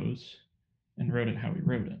he chose and wrote it how he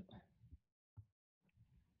wrote it.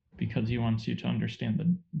 Because he wants you to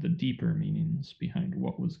understand the deeper meanings behind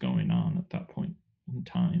what was going on at that point in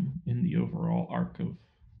time in the overall arc of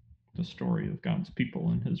the story of God's people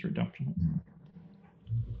and his redemption.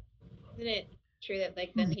 Isn't it true that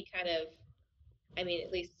then he kind of,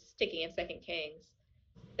 at least sticking in Second Kings,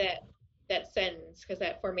 that sentence, because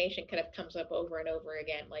that formation kind of comes up over and over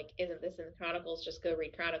again, isn't this in the Chronicles? Just go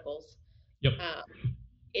read Chronicles. Yep.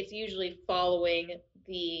 It's usually following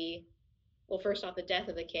first off, the death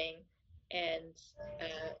of the king and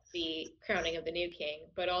the crowning of the new king,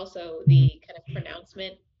 but also the kind of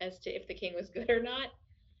pronouncement as to if the king was good or not.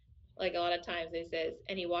 A lot of times it says,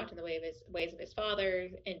 and he walked in the ways of his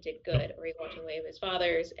fathers and did good, or he walked in the way of his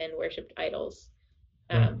fathers and worshipped idols.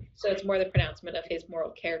 So it's more the pronouncement of his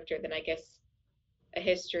moral character than, I guess, a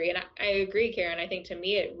history. And I agree, Karen. I think to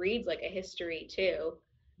me it reads like a history too.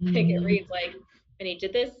 It reads like, and he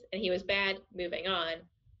did this and he was bad, moving on.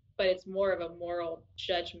 But it's more of a moral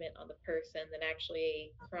judgment on the person than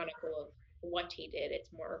actually a chronicle of what he did.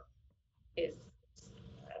 It's more his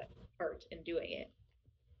part in doing it.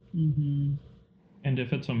 Mm-hmm. And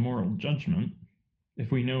if it's a moral judgment,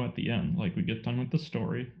 if we know at the end, we get done with the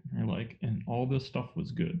story, and we're and all this stuff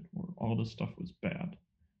was good, or all this stuff was bad,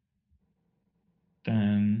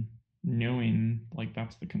 then knowing,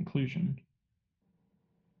 that's the conclusion,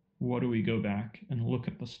 what do we go back and look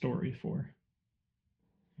at the story for?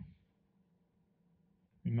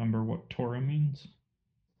 Remember what Torah means?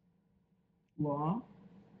 Law.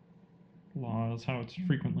 Law is how it's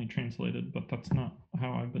frequently translated, but that's not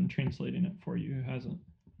how I've been translating it for you, has it?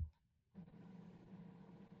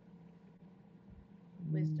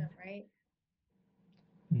 Wisdom, right?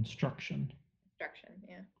 Instruction.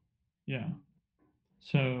 Yeah. Yeah.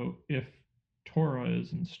 So if Torah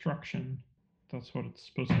is instruction, that's what it's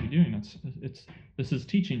supposed to be doing. This is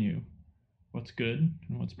teaching you what's good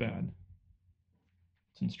and what's bad.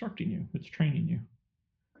 It's instructing you. It's training you.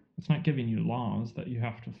 It's not giving you laws that you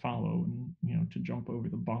have to follow and, to jump over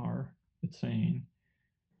the bar. It's saying,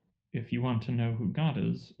 if you want to know who God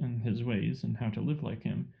is and his ways and how to live like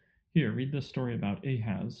him, here, read this story about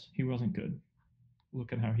Ahaz. He wasn't good.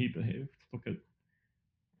 Look at how he behaved.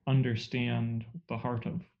 Understand the heart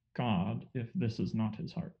of God if this is not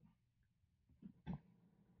his heart.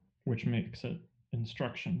 Which makes it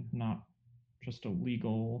instruction, not just a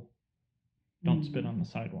legal, don't spit on the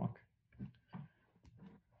sidewalk.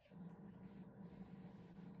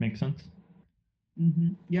 Make sense?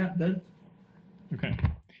 Mm-hmm. Yeah, it does. Okay.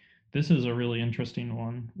 This is a really interesting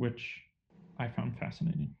one, which I found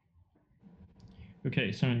fascinating.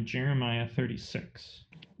 Okay, so in Jeremiah 36,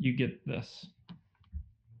 you get this.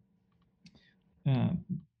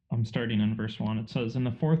 I'm starting in verse 1. It says, in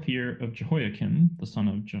the 4th year of Jehoiakim, the son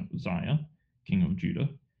of Josiah, king of Judah,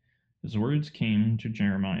 his words came to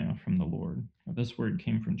Jeremiah from the Lord. Or this word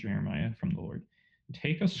came from Jeremiah from the Lord.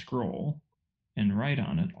 Take a scroll and write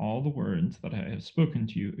on it all the words that I have spoken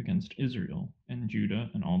to you against Israel and Judah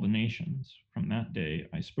and all the nations. From that day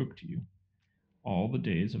I spoke to you, all the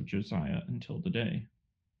days of Josiah until today.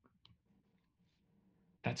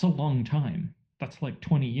 That's a long time. That's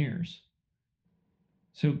 20 years.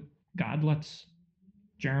 So God lets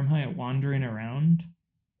Jeremiah wandering around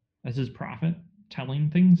as his prophet, telling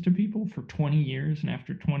things to people for 20 years. And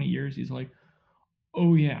after 20 years, he's like,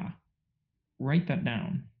 oh yeah, write that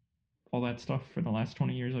down. All that stuff for the last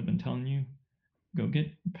 20 years I've been telling you, go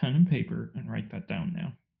get pen and paper and write that down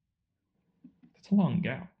now. That's a long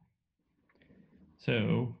gap.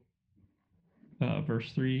 So,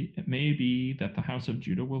 verse 3, it may be that the house of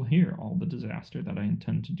Judah will hear all the disaster that I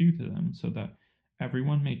intend to do to them, so that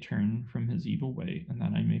everyone may turn from his evil way, and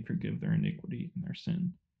that I may forgive their iniquity and their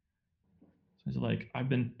sin. So he's I've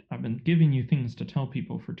been giving you things to tell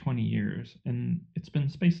people for 20 years, and it's been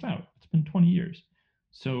spaced out. It's been 20 years.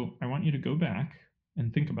 So I want you to go back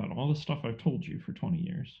and think about all the stuff I've told you for 20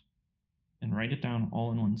 years and write it down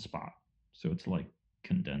all in one spot. So it's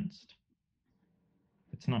condensed.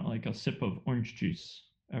 It's not like a sip of orange juice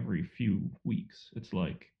every few weeks. It's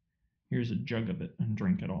here's a jug of it and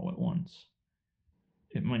drink it all at once.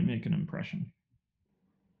 it might make an impression.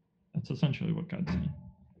 That's essentially what God's saying.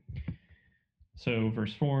 So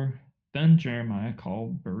verse 4, then Jeremiah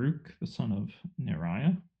called Baruch the son of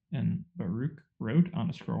Neriah, and Baruch wrote on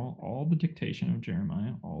a scroll all the dictation of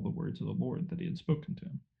Jeremiah, all the words of the Lord that he had spoken to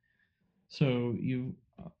him. So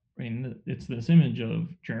it's this image of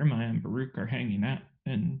Jeremiah and Baruch are hanging out,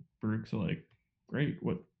 and Baruch's like, great,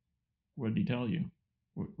 what did he tell you?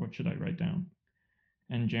 What should I write down?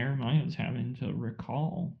 And Jeremiah is having to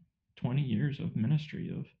recall 20 years of ministry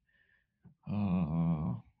of,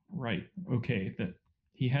 right, okay, that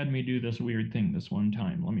he had me do this weird thing this one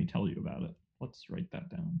time. Let me tell you about it. Let's write that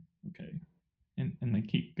down. Okay. And they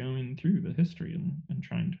keep going through the history and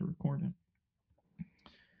trying to record it.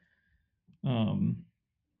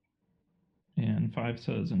 And 5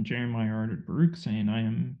 says, and Jeremiah ordered Baruch, saying, I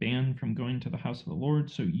am banned from going to the house of the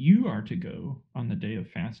Lord, so you are to go on the day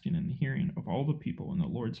of fasting in the hearing of all the people in the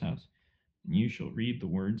Lord's house, and you shall read the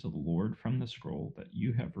words of the Lord from the scroll that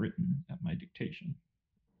you have written at my dictation.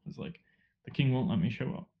 It's like, the king won't let me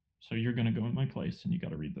show up, so you're going to go in my place, and you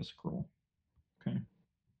got to read the scroll. Okay.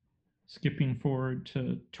 Skipping forward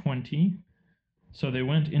to 20. So they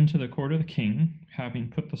went into the court of the king, having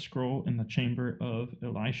put the scroll in the chamber of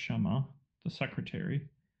Elishama, the secretary,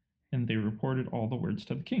 and they reported all the words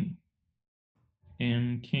to the king.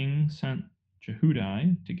 And king sent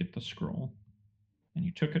Jehudi to get the scroll, and he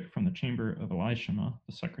took it from the chamber of Elishama,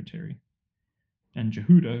 the secretary. And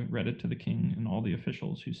Jehudi read it to the king and all the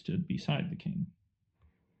officials who stood beside the king.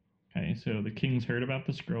 Okay, so the king's heard about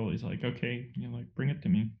the scroll. He's like, okay, bring it to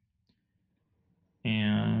me.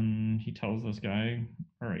 And he tells this guy,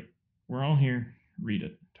 all right, we're all here. Read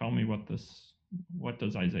it. Tell me what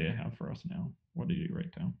does Isaiah have for us now? What did you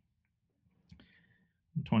write down?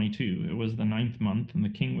 22, it was the 9th month, and the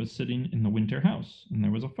king was sitting in the winter house, and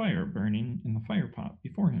there was a fire burning in the fire pot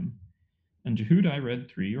before him. And Jehudi read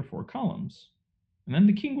 3 or 4 columns. And then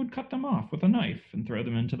the king would cut them off with a knife and throw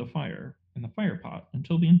them into the fire pot,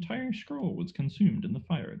 until the entire scroll was consumed in the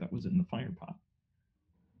fire that was in the fire pot.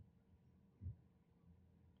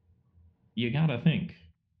 You gotta think,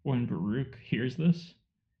 when Baruch hears this,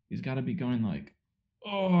 he's gotta be going like,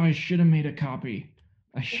 oh, I should have made a copy.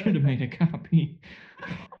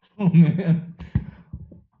 Oh, man.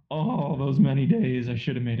 All those many days, I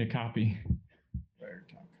should have made a copy.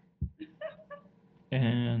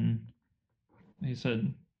 And they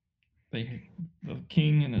said, the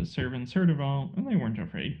king and his servants heard of all, and they weren't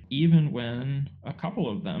afraid. Even when a couple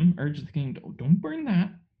of them urged the king, don't burn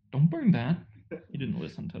that. He didn't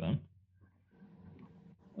listen to them.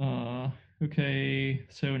 Okay,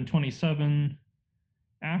 so in 27,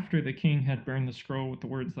 after the king had burned the scroll with the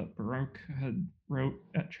words that Baruch had wrote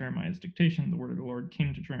at Jeremiah's dictation, the word of the Lord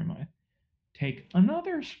came to Jeremiah. Take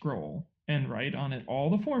another scroll and write on it all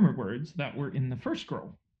the former words that were in the first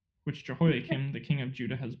scroll, which Jehoiakim, the king of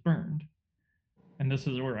Judah, has burned. And this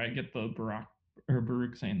is where I get the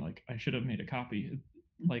Baruch saying, like, I should have made a copy.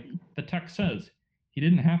 Like, the text says he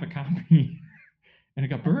didn't have a copy, and it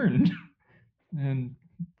got burned. And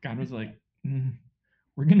God was like,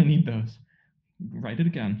 we're going to need those. Write it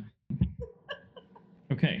again.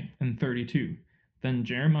 Okay, and 32. Then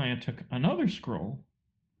Jeremiah took another scroll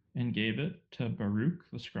and gave it to Baruch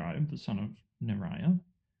the scribe, the son of Neriah,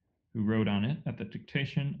 who wrote on it at the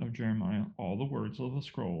dictation of Jeremiah all the words of the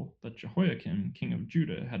scroll that Jehoiakim, king of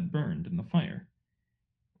Judah, had burned in the fire.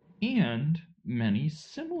 And many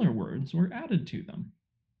similar words were added to them.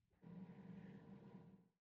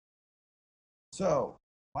 So,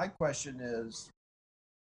 my question is,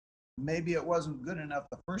 maybe it wasn't good enough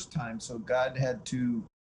the first time, so God had to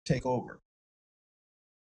take over.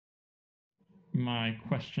 My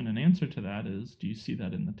question and answer to that is, do you see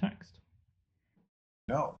that in the text?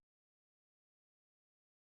 No.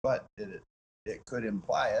 But it could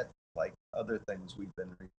imply it, like other things we've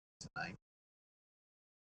been reading tonight.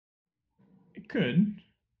 It could.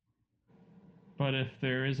 But if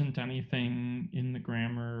there isn't anything in the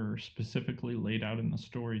grammar or specifically laid out in the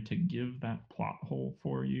story to give that plot hole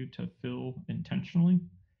for you to fill intentionally,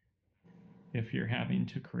 if you're having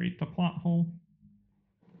to create the plot hole,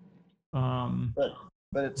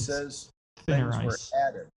 but it says things were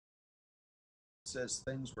added. It says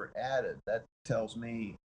things were added. That tells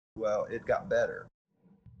me, well, it got better.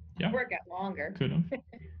 Yeah. Or it got longer. Could have.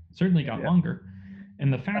 Certainly got longer.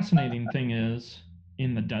 And the fascinating thing is,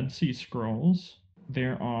 in the Dead Sea Scrolls,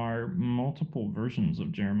 there are multiple versions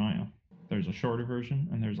of Jeremiah. There's a shorter version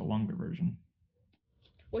and there's a longer version.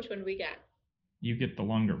 Which one do we get? You get the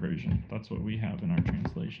longer version. That's what we have in our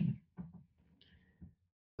translation.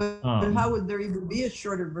 But how would there even be a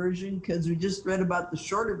shorter version? Because we just read about the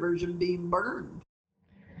shorter version being burned.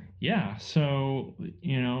 yeah, so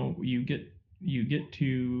you get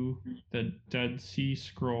to the Dead Sea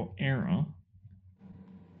Scroll era,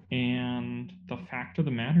 and the fact of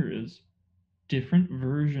the matter is different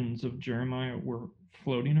versions of Jeremiah were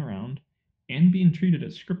floating around and being treated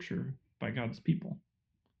as scripture by God's people.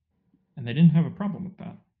 And they didn't have a problem with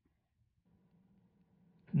that.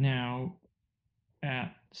 Now,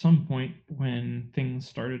 at some point when things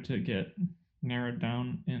started to get narrowed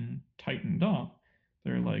down and tightened up,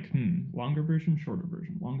 they're like, longer version, shorter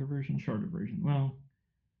version, longer version, shorter version. Well,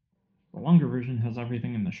 the longer version has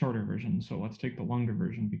everything in the shorter version, so let's take the longer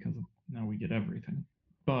version because now we get everything.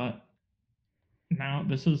 But now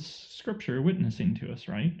this is scripture witnessing to us,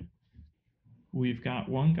 right? We've got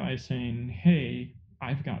one guy saying, hey,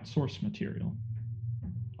 I've got source material.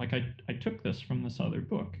 Like, I took this from this other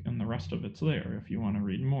book, and the rest of it's there if you want to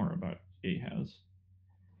read more about Ahaz.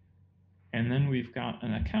 And then we've got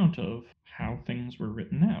an account of how things were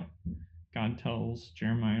written out. God tells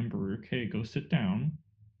Jeremiah and Baruch, hey, go sit down,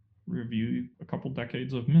 review a couple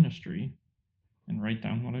decades of ministry, and write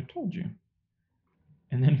down what I told you.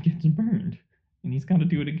 And then it gets burned, and he's got to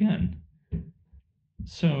do it again.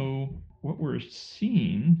 So what we're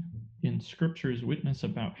seeing in Scripture's witness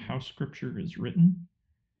about how Scripture is written,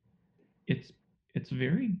 it's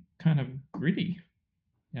very kind of gritty.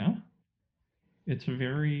 Yeah. It's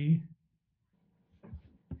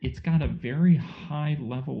got a very high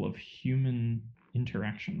level of human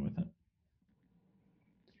interaction with it.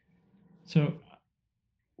 So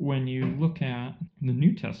when you look at the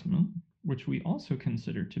New Testament, which we also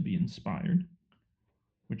consider to be inspired,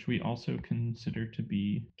 which we also consider to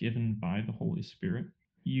be given by the Holy Spirit,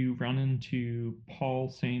 you run into Paul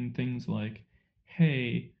saying things like,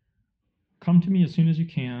 hey, come to me as soon as you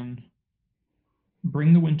can,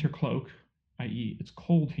 bring the winter cloak, i.e., it's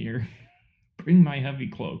cold here, bring my heavy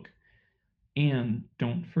cloak, and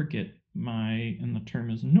don't forget and the term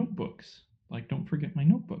is notebooks, like don't forget my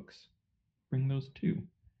notebooks, bring those too.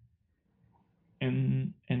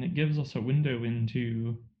 And it gives us a window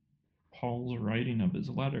into Paul's writing of his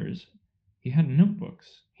letters. He had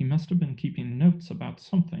notebooks. He must have been keeping notes about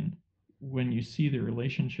something. When you see the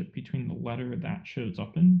relationship between the letter that shows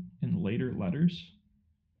up in later letters,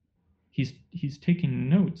 he's taking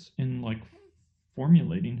notes in like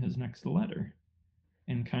formulating his next letter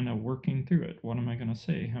and kind of working through it. What am I going to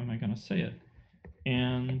say? How am I going to say it?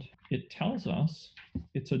 And it tells us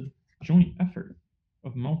it's a joint effort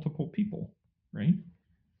of multiple people, right?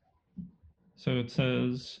 So it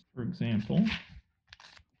says, for example,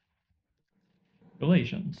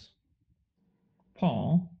 Galatians,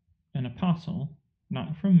 Paul, an apostle,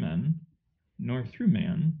 not from men, nor through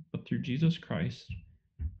man, but through Jesus Christ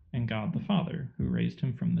and God the Father, who raised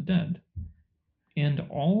him from the dead, and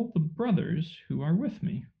all the brothers who are with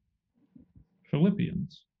me.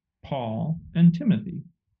 Philippians, Paul and Timothy,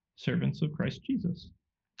 servants of Christ Jesus,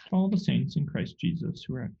 to all the saints in Christ Jesus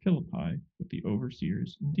who are at Philippi with the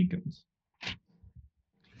overseers and deacons.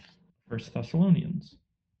 1 Thessalonians,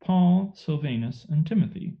 Paul, Silvanus, and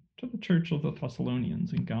Timothy, to the church of the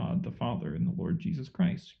Thessalonians in God the Father and the Lord Jesus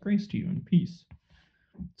Christ, grace to you and peace.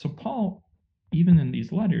 So Paul, even in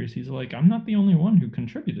these letters, he's like, I'm not the only one who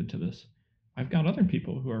contributed to this. I've got other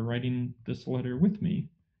people who are writing this letter with me,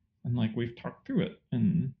 and like we've talked through it,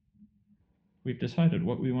 and we've decided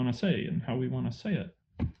what we want to say and how we want to say it.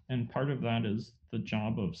 And part of that is the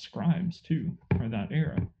job of scribes too, for that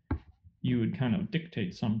era. You would kind of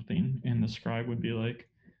dictate something, and the scribe would be like,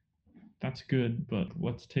 that's good, but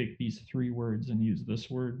let's take these 3 words and use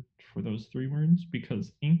this word for those 3 words,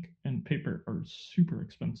 because ink and paper are super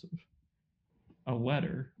expensive. A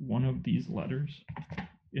letter, one of these letters,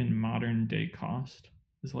 in modern day cost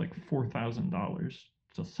is like $4,000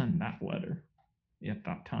 to send that letter at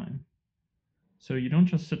that time. So you don't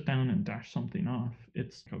just sit down and dash something off.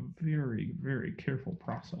 It's a very, very careful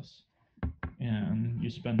process. And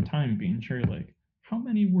you spend time being sure, like, how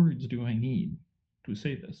many words do I need to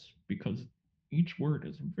say this? Because each word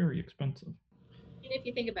is very expensive. And if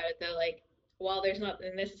you think about it, though, like, while there's not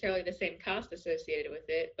necessarily the same cost associated with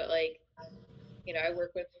it, but like, I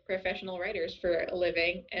work with professional writers for a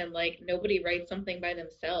living, and like nobody writes something by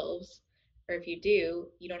themselves. Or if you do,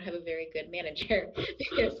 you don't have a very good manager.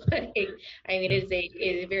 Because like, I mean, it is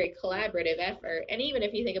a very collaborative effort. And even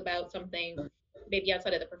if you think about something maybe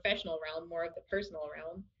outside of the professional realm, more of the personal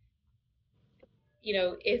realm,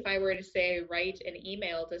 if I were to say write an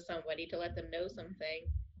email to somebody to let them know something,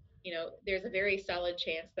 there's a very solid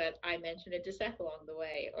chance that I mentioned it to Seth along the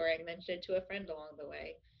way, or I mentioned it to a friend along the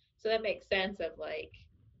way. So that makes sense of like,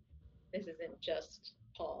 this isn't just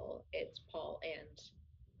Paul, it's Paul and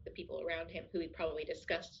the the people around him who he probably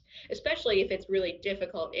discussed, especially if it's really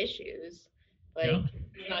difficult issues. Like,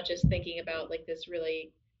 he's not just thinking about like this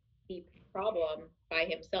really deep problem by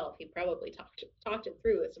himself. He probably talked it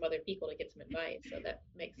through with some other people to get some advice. So that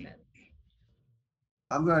makes sense.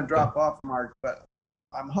 I'm going to drop off, Mark, but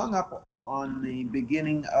I'm hung up on the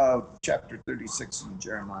beginning of chapter 36 in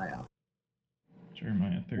Jeremiah.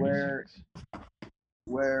 Jeremiah 36.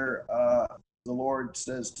 Where the Lord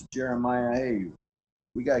says to Jeremiah, hey,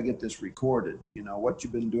 we got to get this recorded. You know, what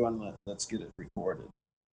you've been doing, let's get it recorded.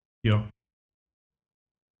 Yeah.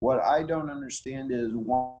 What I don't understand is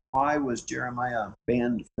why was Jeremiah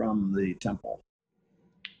banned from the temple?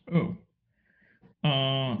 Oh.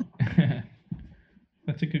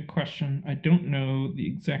 That's a good question. I don't know the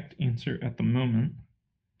exact answer at the moment.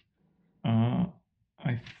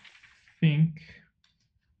 I think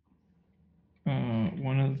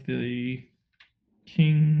one of the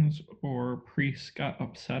kings or priests got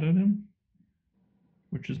upset at him,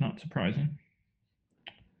 which is not surprising.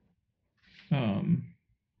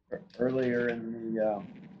 Earlier in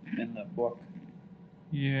the book.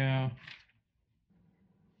 Yeah.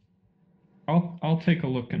 I'll take a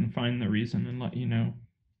look and find the reason and let you know.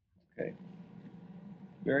 Okay.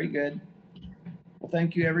 Very good. Well,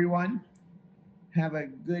 thank you, everyone. Have a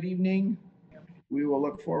good evening. We will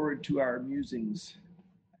look forward to our musings.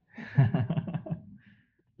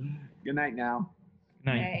 Good night now.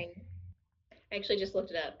 Night. I actually just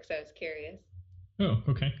looked it up because I was curious. Oh,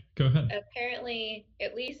 okay. Go ahead. Apparently,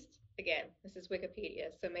 at least, again, this is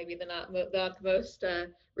Wikipedia, so maybe they're not the most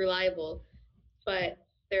reliable, but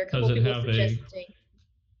there are a couple people suggesting.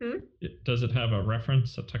 Does it have a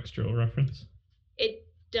reference, a textual reference? It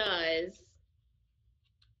does.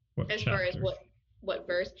 What as chapter? far as what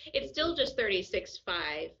verse. It's still just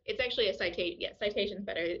 36:5. It's actually a citation. Yeah, citation's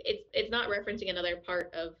better. It's not referencing another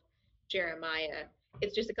part of Jeremiah.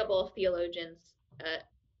 It's just a couple of theologians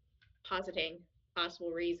positing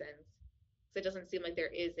possible reasons. So it doesn't seem like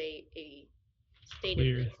there is a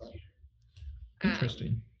stated reason.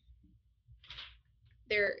 Interesting.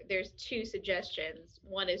 There's two suggestions.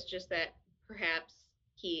 One is just that perhaps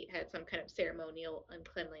he had some kind of ceremonial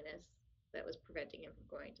uncleanliness that was preventing him from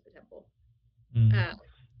going to the temple.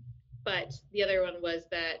 But the other one was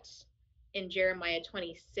that in Jeremiah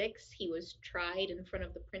 26, he was tried in front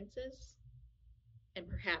of the princes. And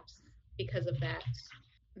perhaps because of that,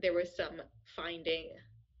 there was some finding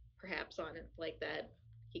perhaps on it like that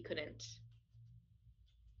he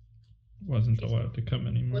wasn't allowed to come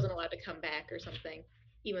anymore. Wasn't allowed to come back or something,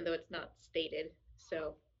 even though it's not stated.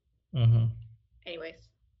 So, anyways.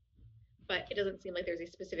 But it doesn't seem like there's a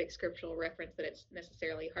specific scriptural reference that it's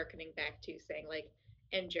necessarily hearkening back to, saying like,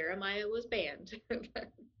 and Jeremiah was banned.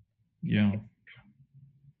 Yeah.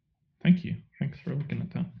 Thank you. Thanks for looking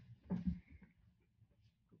at that.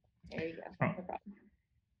 There you go. No problem.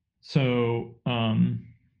 So,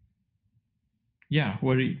 yeah,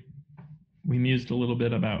 we mused a little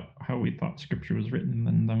bit about how we thought scripture was written,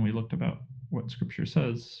 and then we looked about what scripture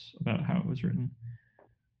says about how it was written.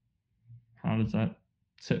 How does that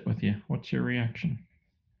sit with you? What's your reaction?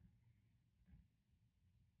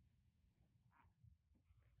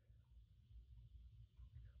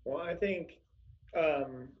 Well, I think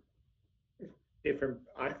different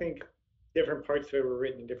parts of it were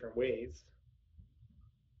written in different ways.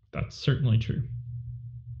 That's certainly true.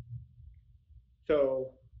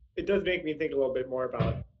 So it does make me think a little bit more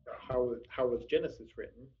about how was Genesis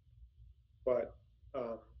written, but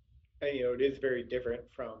and, it is very different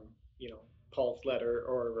from Paul's letter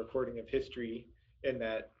or a recording of history in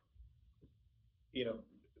that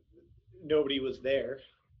nobody was there.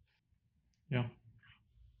 Yeah.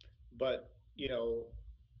 But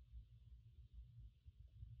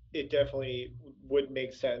it definitely would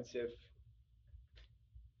make sense if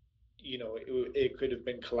it could have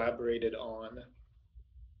been collaborated on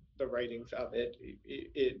the writings of it.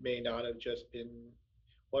 It may not have just been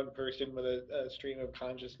one person with a stream of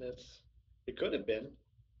consciousness. It could have been.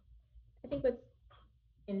 I think what's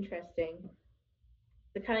interesting,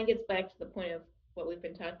 it kind of gets back to the point of what we've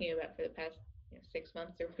been talking about for the past 6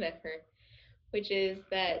 months or whatever, which is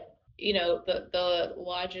that the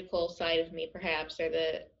logical side of me perhaps, or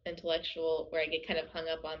the intellectual, where I get kind of hung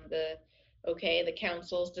up on the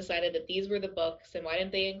councils decided that these were the books, and why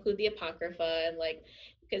didn't they include the Apocrypha, and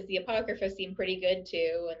because the Apocrypha seemed pretty good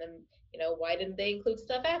too, and then why didn't they include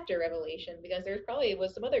stuff after Revelation, because there probably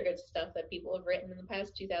was some other good stuff that people have written in the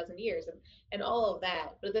past 2,000 years and all of that.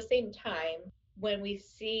 But at the same time, when we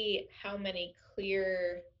see how many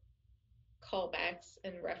clear callbacks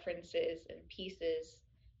and references and pieces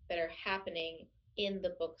that are happening in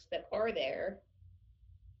the books that are there,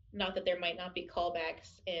 not that there might not be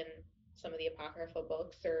callbacks in some of the apocryphal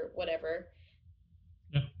books or whatever.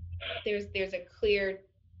 Yeah. There's a clear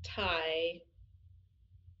tie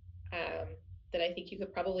that I think you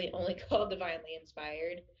could probably only call divinely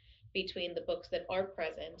inspired between the books that are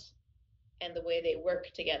present and the way they work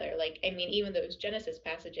together. Like, I mean, even those Genesis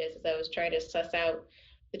passages, as I was trying to suss out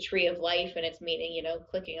the tree of life and its meaning, you know,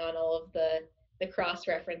 clicking on all of the cross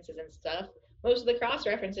references and stuff. Most of the cross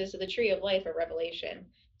references to the tree of life are Revelation.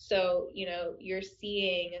 So, you know, you're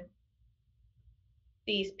seeing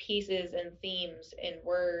these pieces and themes and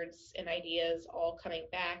words and ideas all coming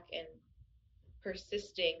back and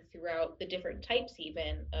persisting throughout the different types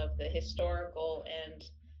even of the historical and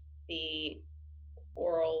the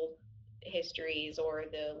oral histories or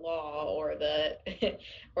the law or the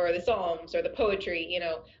or the psalms or the poetry, you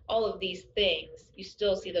know, all of these things, you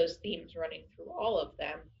still see those themes running through all of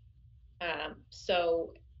them.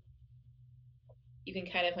 So you can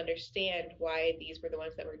kind of understand why these were the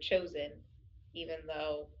ones that were chosen, even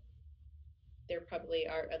though there probably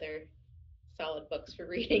are other solid books for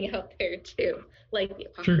reading out there too, like the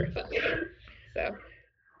Apocrypha. Sure. So,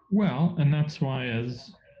 well, and that's why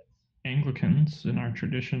as Anglicans in our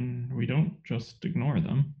tradition, we don't just ignore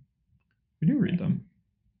them. We do read them.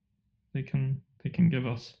 They can give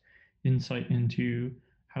us insight into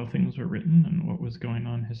how things were written and what was going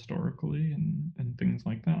on historically and things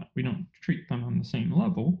like that. We don't treat them on the same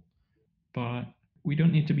level, but we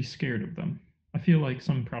don't need to be scared of them. I feel like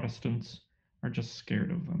some Protestants are just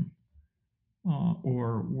scared of them,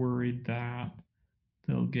 or worried that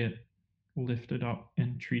they'll get lifted up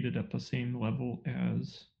and treated at the same level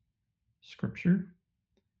as Scripture.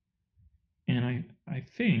 And I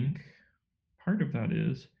think part of that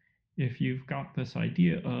is if you've got this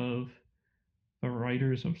idea of the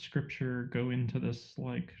writers of Scripture go into this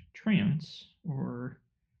like trance or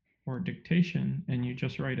dictation and you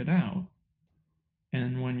just write it out.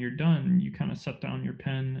 And when you're done, you kind of set down your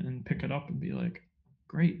pen and pick it up and be like,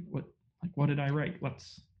 great, what did I write?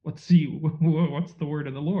 Let's see what's the word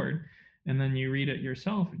of the Lord. And then you read it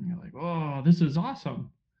yourself and you're like, oh, this is awesome.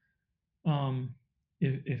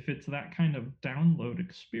 If it's that kind of download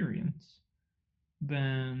experience,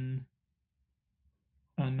 then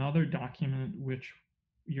another document which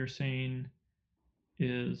you're saying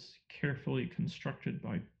is carefully constructed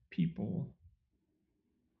by people,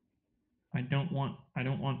 I don't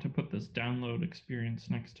want to put this download experience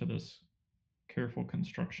next to this careful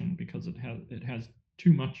construction because it has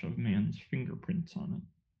too much of man's fingerprints on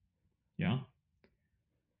it. Yeah.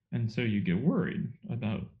 And so you get worried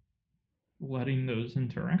about letting those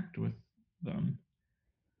interact with them.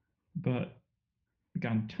 But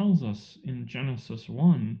God tells us in Genesis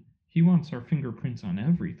 1, he wants our fingerprints on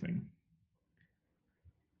everything.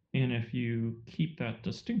 And if you keep that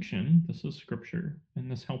distinction, this is Scripture,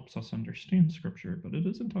 and this helps us understand Scripture, but it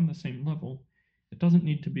isn't on the same level. It doesn't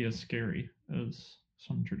need to be as scary as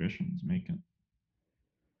some traditions make it.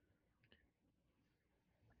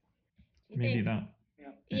 Maybe that.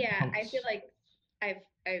 Yeah, helps. I feel like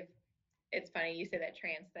I've. It's funny you say that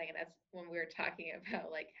trance thing, and that's when we were talking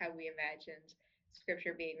about like how we imagined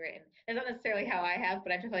Scripture being written. It's not necessarily how I have,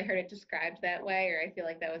 but I've definitely heard it described that way, or I feel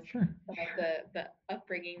like that was sure. some of the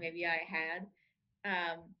upbringing maybe I had.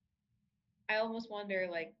 I almost wonder,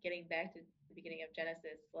 like, getting back to the beginning of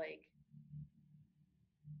Genesis, like,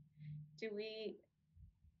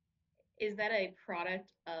 is that a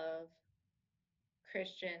product of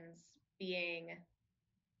Christians being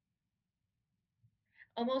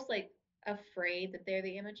almost like afraid that they're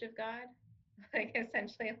the image of God? Like,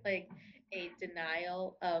 essentially, like a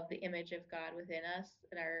denial of the image of God within us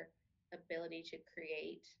and our ability to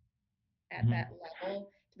create at that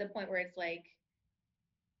level, to the point where it's like,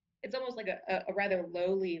 it's almost like a rather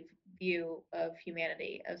lowly view of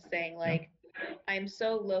humanity, of saying like, I'm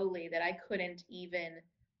so lowly that I couldn't even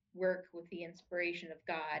work with the inspiration of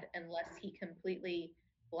God unless he completely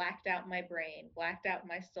blacked out my brain, blacked out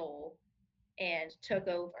my soul, and took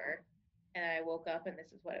over. And I woke up and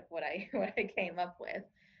this is what I came up with.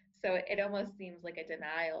 So it almost seems like a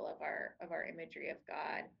denial of our imagery of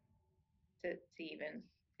God to even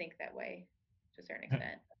think that way to a certain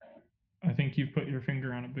extent. I think you've put your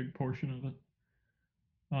finger on a big portion of it.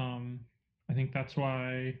 I think that's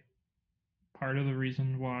why part of the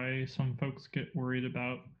reason why some folks get worried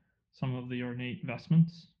about some of the ornate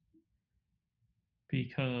vestments,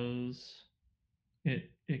 because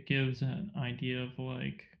it gives an idea of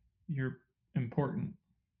like you're important.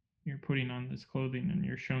 You're putting on this clothing and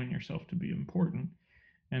you're showing yourself to be important.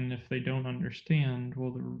 And if they don't understand,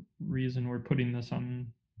 well, the reason we're putting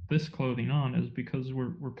this clothing on is because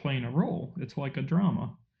we're playing a role. It's like a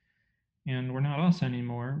drama. And we're not us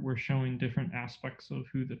anymore. We're showing different aspects of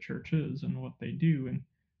who the church is and what they do. And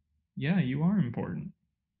yeah, you are important.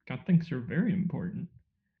 God thinks you're very important.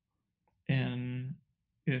 And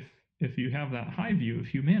if you have that high view of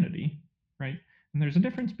humanity, right? And there's a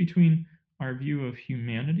difference between our view of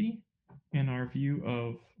humanity and our view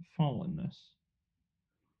of fallenness.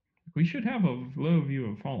 We should have a low view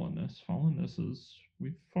of fallenness. Fallenness is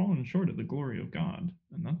we've fallen short of the glory of God,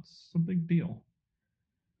 and that's a big deal.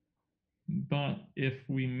 But if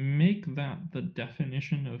we make that the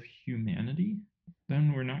definition of humanity,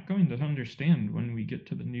 then we're not going to understand when we get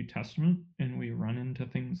to the New Testament and we run into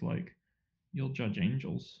things like, you'll judge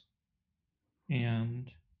angels. And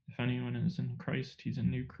if anyone is in Christ, he's a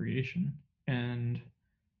new creation. And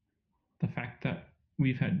the fact that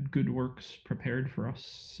we've had good works prepared for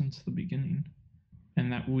us since the beginning,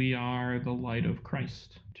 and that we are the light of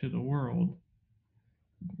Christ to the world,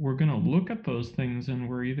 we're going to look at those things and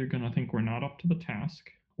we're either going to think we're not up to the task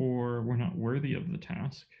or we're not worthy of the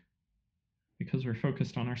task because we're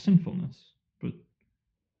focused on our sinfulness. But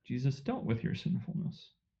Jesus dealt with your sinfulness,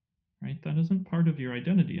 right? That isn't part of your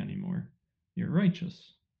identity anymore. You're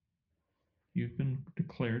righteous. You've been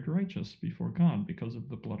declared righteous before God because of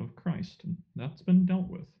the blood of Christ, and that's been dealt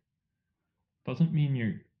with. Doesn't mean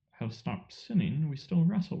you have stopped sinning. We still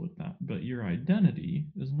wrestle with that, but your identity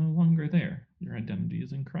is no longer there. Your identity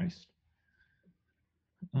is in Christ.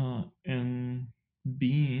 And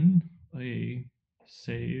being a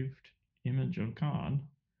saved image of God,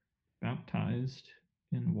 baptized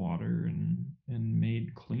in water and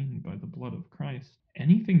made clean by the blood of Christ,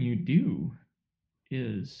 anything you do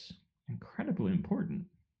is incredibly important.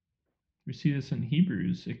 We see this in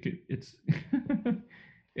Hebrews. It's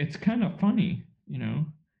it's kind of funny, you know.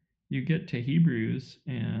 You get to Hebrews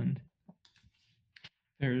and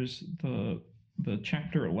there's the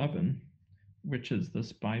chapter 11, which is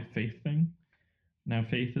this by faith thing. Now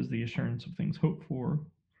faith is the assurance of things hoped for,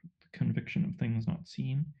 the conviction of things not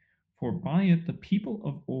seen. For by it the people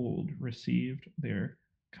of old received their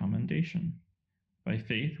commendation. By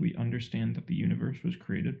faith we understand that the universe was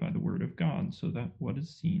created by the word of God, so that what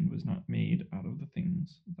is seen was not made out of the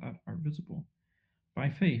things that are visible. By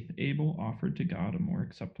faith Abel offered to God a more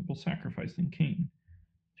acceptable sacrifice than Cain,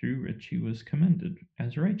 through which he was commended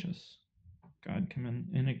as righteous. God commend,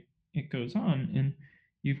 and it goes on, and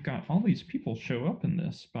you've got all these people show up in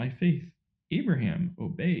this. By faith Abraham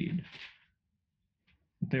obeyed.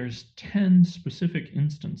 There's 10 specific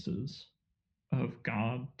instances of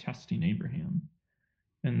God testing Abraham.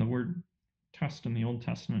 And the word test in the Old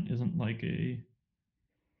Testament isn't like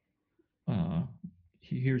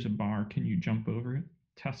here's a bar, can you jump over it?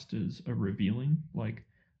 Test is a revealing, like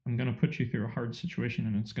I'm going to put you through a hard situation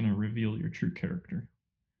and it's going to reveal your true character.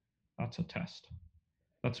 That's a test.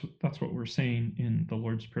 That's what we're saying in the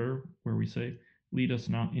Lord's Prayer, where we say, lead us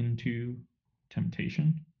not into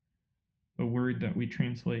temptation. A word that we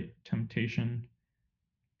translate temptation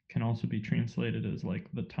can also be translated as like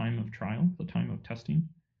the time of trial, the time of testing.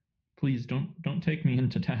 Please don't take me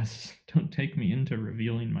into tests. Don't take me into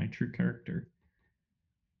revealing my true character.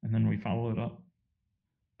 And then we follow it up.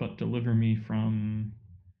 But deliver me from,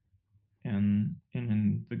 and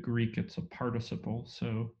in the Greek it's a participle,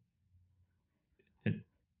 so it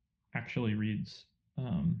actually reads,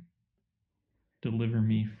 deliver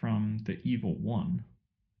me from the evil one,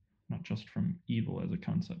 not just from evil as a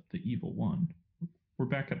concept, the evil one. We're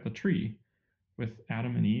back at the tree with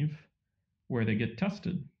Adam and Eve, where they get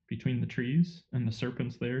tested between the trees, and the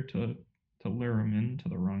serpent's there to lure them into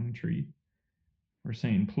the wrong tree. We're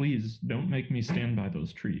saying, please don't make me stand by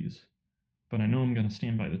those trees, but I know I'm going to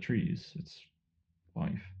stand by the trees. It's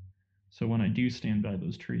life. So when I do stand by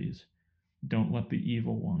those trees, don't let the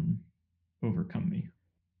evil one overcome me,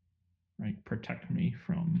 right? Protect me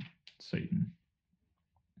from Satan.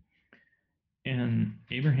 And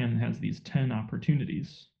Abraham has these 10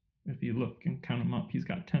 opportunities. If you look and count them up, he's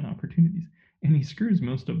got 10 opportunities, and he screws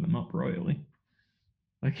most of them up royally.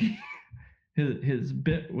 Like his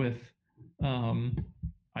bit with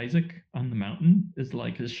Isaac on the mountain is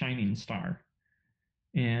like his shining star,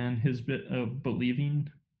 and his bit of believing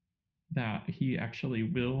that he actually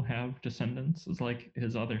will have descendants is like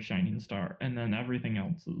his other shining star, and then everything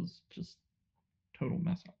else is just total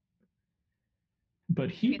mess up. But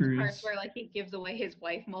Hebrews, parts where like he gives away his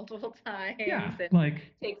wife multiple times, yeah, and like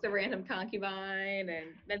takes a random concubine and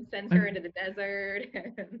then sends her into the desert.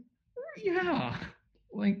 Yeah,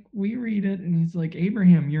 like we read it and he's like,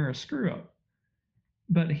 Abraham, you're a screw up.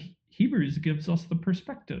 But Hebrews gives us the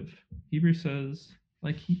perspective. Hebrews says,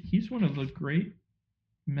 like, he's one of the great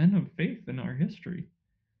men of faith in our history,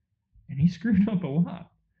 and he screwed up a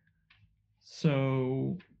lot.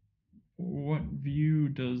 So what view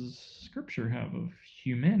does Scripture have of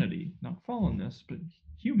humanity? Not fallenness, but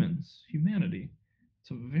humans, humanity.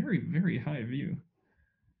 It's a very, very high view.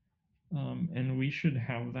 And we should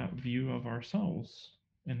have that view of ourselves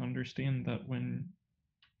and understand that when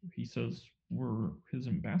he says we're his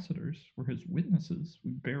ambassadors, we're his witnesses,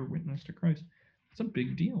 we bear witness to Christ, it's a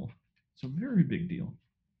big deal. It's a very big deal.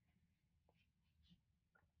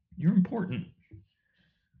 You're important.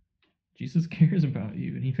 Jesus cares about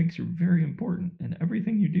you, and he thinks you're very important, and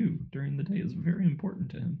everything you do during the day is very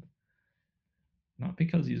important to him. Not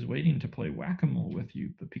because he's waiting to play whack-a-mole with you,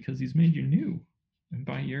 but because he's made you new, and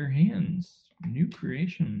by your hands, new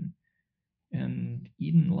creation, and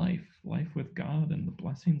Eden life with God, and the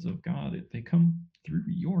blessings of God, they come through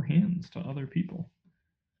your hands to other people.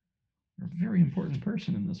 You're a very important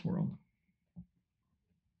person in this world.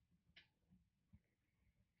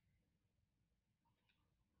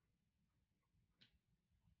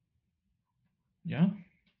 Yeah?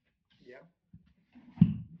 Yeah.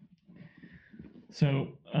 So,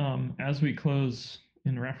 as we close,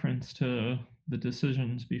 in reference to the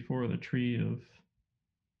decisions before the tree of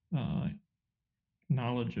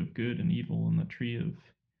knowledge of good and evil and the tree of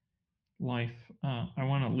life, I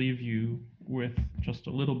want to leave you with just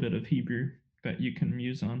a little bit of Hebrew that you can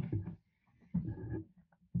muse on.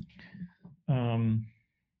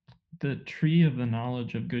 The tree of the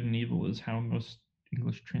knowledge of good and evil is how most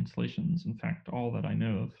English translations, in fact, all that I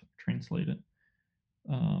know of, translate it.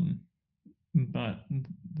 But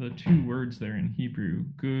the two words there in Hebrew,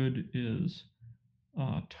 good is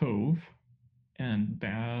tov, and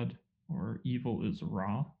bad or evil is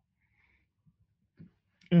ra.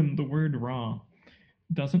 And the word ra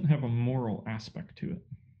doesn't have a moral aspect to it.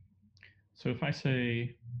 So if I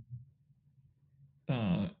say,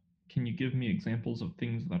 can you give me examples of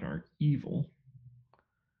things that are evil?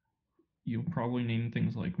 You'll probably name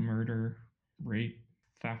things like murder, rape,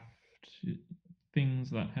 theft, things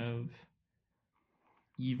that have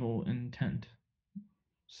evil intent,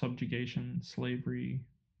 subjugation, slavery,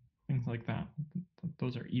 things like that.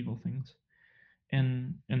 Those are evil things.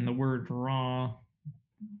 And the word ra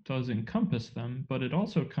does encompass them, but it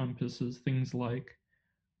also encompasses things like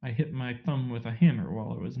I hit my thumb with a hammer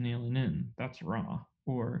while I was nailing in. That's ra.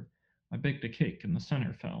 Or I baked a cake and the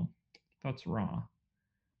center fell. That's ra.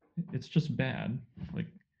 It's just bad. Like,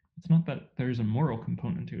 it's not that there's a moral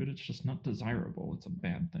component to it, it's just not desirable. It's a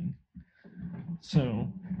bad thing.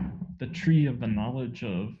 So, the tree of the knowledge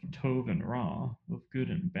of Tov and Ra, of good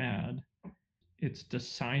and bad, it's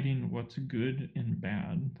deciding what's good and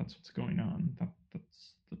bad. That's what's going on.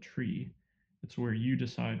 That's the tree. It's where you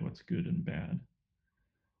decide what's good and bad.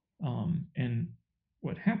 And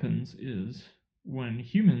what happens is when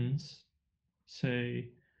humans say,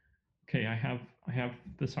 okay, I have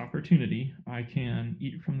this opportunity, I can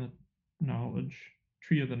eat from the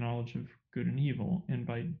tree of the knowledge of good and evil, and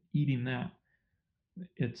by eating that,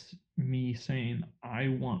 it's me saying, I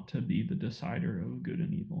want to be the decider of good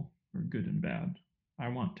and evil, or good and bad. I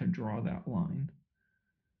want to draw that line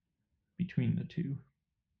between the two.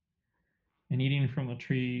 And eating from the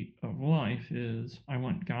tree of life is, I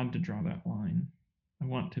want God to draw that line. I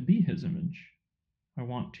want to be his image. I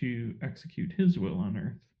want to execute his will on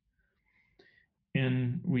earth.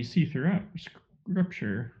 And we see throughout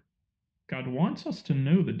Scripture, God wants us to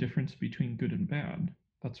know the difference between good and bad.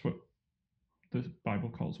 That's what the Bible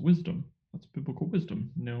calls wisdom. That's biblical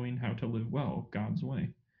wisdom, knowing how to live well God's way.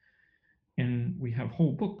 And we have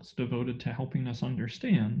whole books devoted to helping us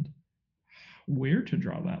understand where to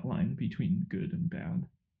draw that line between good and bad.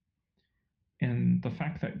 And the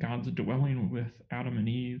fact that God's dwelling with Adam and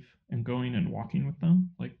Eve and going and walking with them,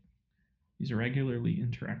 like he's regularly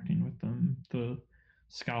interacting with them. The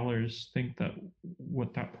scholars think that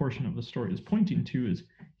what that portion of the story is pointing to is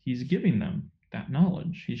he's giving them that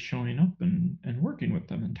knowledge. He's showing up and working with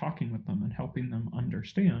them and talking with them and helping them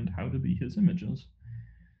understand how to be his images.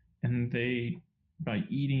 And they, by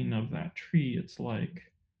eating of that tree, it's like,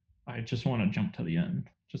 I just want to jump to the end.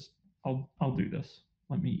 Just, I'll do this.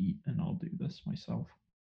 Let me eat and I'll do this myself.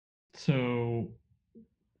 So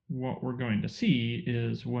what we're going to see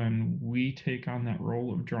is when we take on that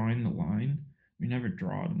role of drawing the line, we never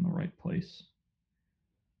draw it in the right place.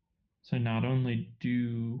 So not only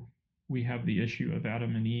do we have the issue of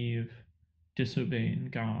Adam and Eve disobeying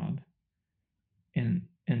God, and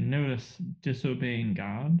notice disobeying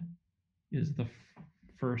God is the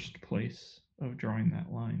first place of drawing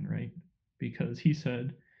that line, right? Because he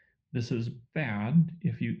said, this is bad.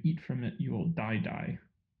 If you eat from it, you will die.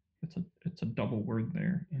 It's a double word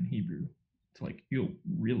there in Hebrew. It's like you'll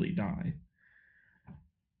really die.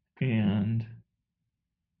 And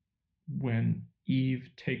when Eve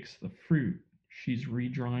takes the fruit, she's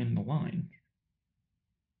redrawing the line.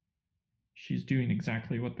 She's doing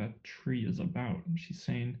exactly what that tree is about. She's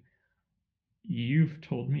saying, you've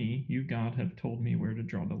told me, you, God, have told me where to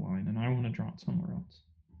draw the line, and I want to draw it somewhere else.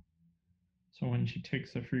 So when she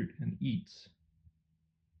takes the fruit and eats,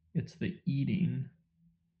 it's the eating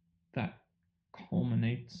that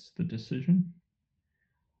culminates the decision.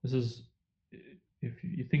 This is, if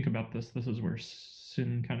you think about this, this is where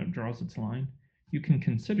sin kind of draws its line. You can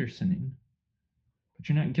consider sinning, but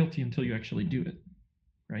you're not guilty until you actually do it,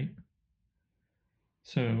 right?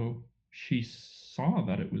 So she saw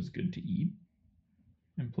that it was good to eat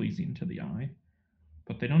and pleasing to the eye,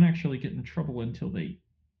 but they don't actually get in trouble until they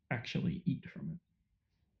actually eat from it.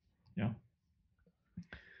 Yeah.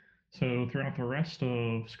 So throughout the rest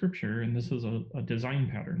of Scripture, and this is a design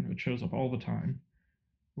pattern that shows up all the time,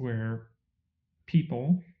 where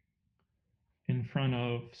people in front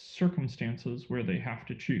of circumstances where they have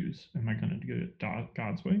to choose, am I going to do it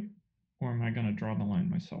God's way, or am I going to draw the line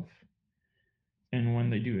myself? And when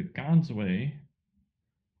they do it God's way,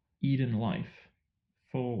 Eden life,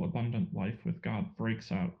 full, abundant life with God,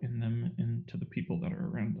 breaks out in them and to the people that are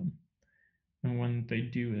around them. And when they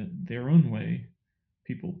do it their own way,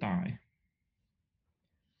 people die.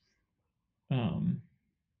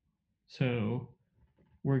 So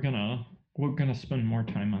we're gonna spend more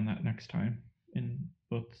time on that next time in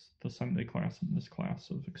both the Sunday class and this class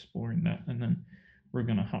of exploring that, and then we're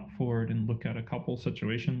gonna hop forward and look at a couple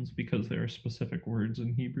situations because there are specific words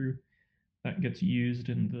in Hebrew that gets used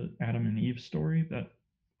in the Adam and Eve story that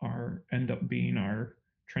end up being our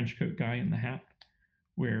trench coat guy in the hat,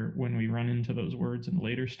 where when we run into those words in a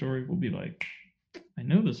later story, we'll be like, I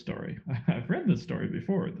know this story. I've read this story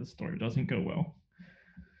before. This story doesn't go well.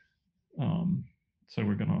 So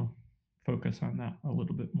we're going to focus on that a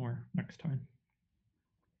little bit more next time.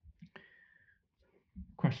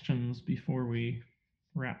 Questions before we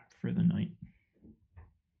wrap for the night?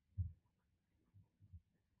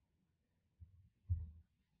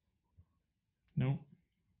 No?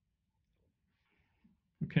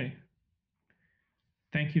 Okay.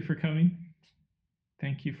 Thank you for coming.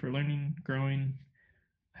 Thank you for learning, growing,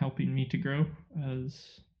 helping me to grow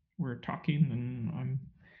as we're talking, and I'm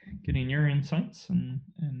getting your insights and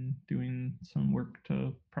doing some work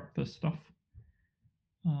to prep this stuff.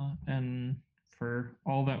 And for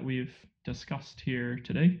all that we've discussed here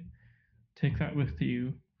today, take that with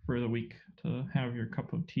you for the week to have your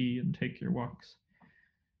cup of tea and take your walks.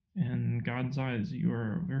 In God's eyes, you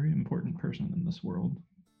are a very important person in this world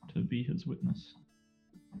to be his witness.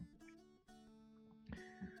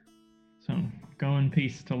 So go in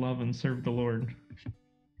peace to love and serve the Lord.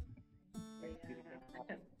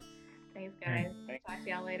 Thanks, guys. Talk to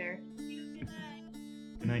y'all later.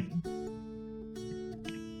 Good night.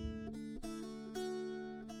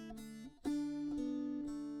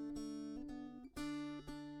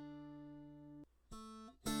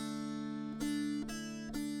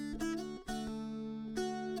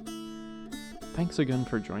 Thanks again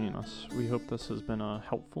for joining us. We hope this has been a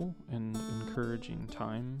helpful and encouraging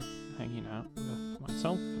time hanging out with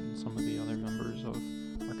myself and some of the other members of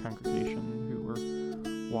our congregation who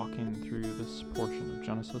were walking through this portion of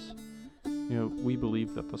Genesis. We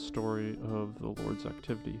believe that the story of the Lord's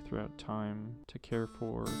activity throughout time to care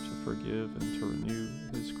for, to forgive, and to renew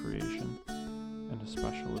his creation, and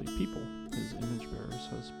especially people, his image bearers,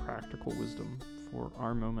 has practical wisdom for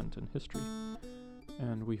our moment in history.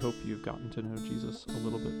 And we hope you've gotten to know Jesus a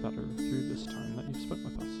little bit better through this time that you've spent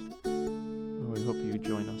with us. We hope you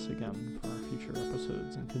join us again for our future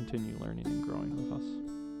episodes and continue learning and growing with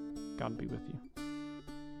us. God be with you.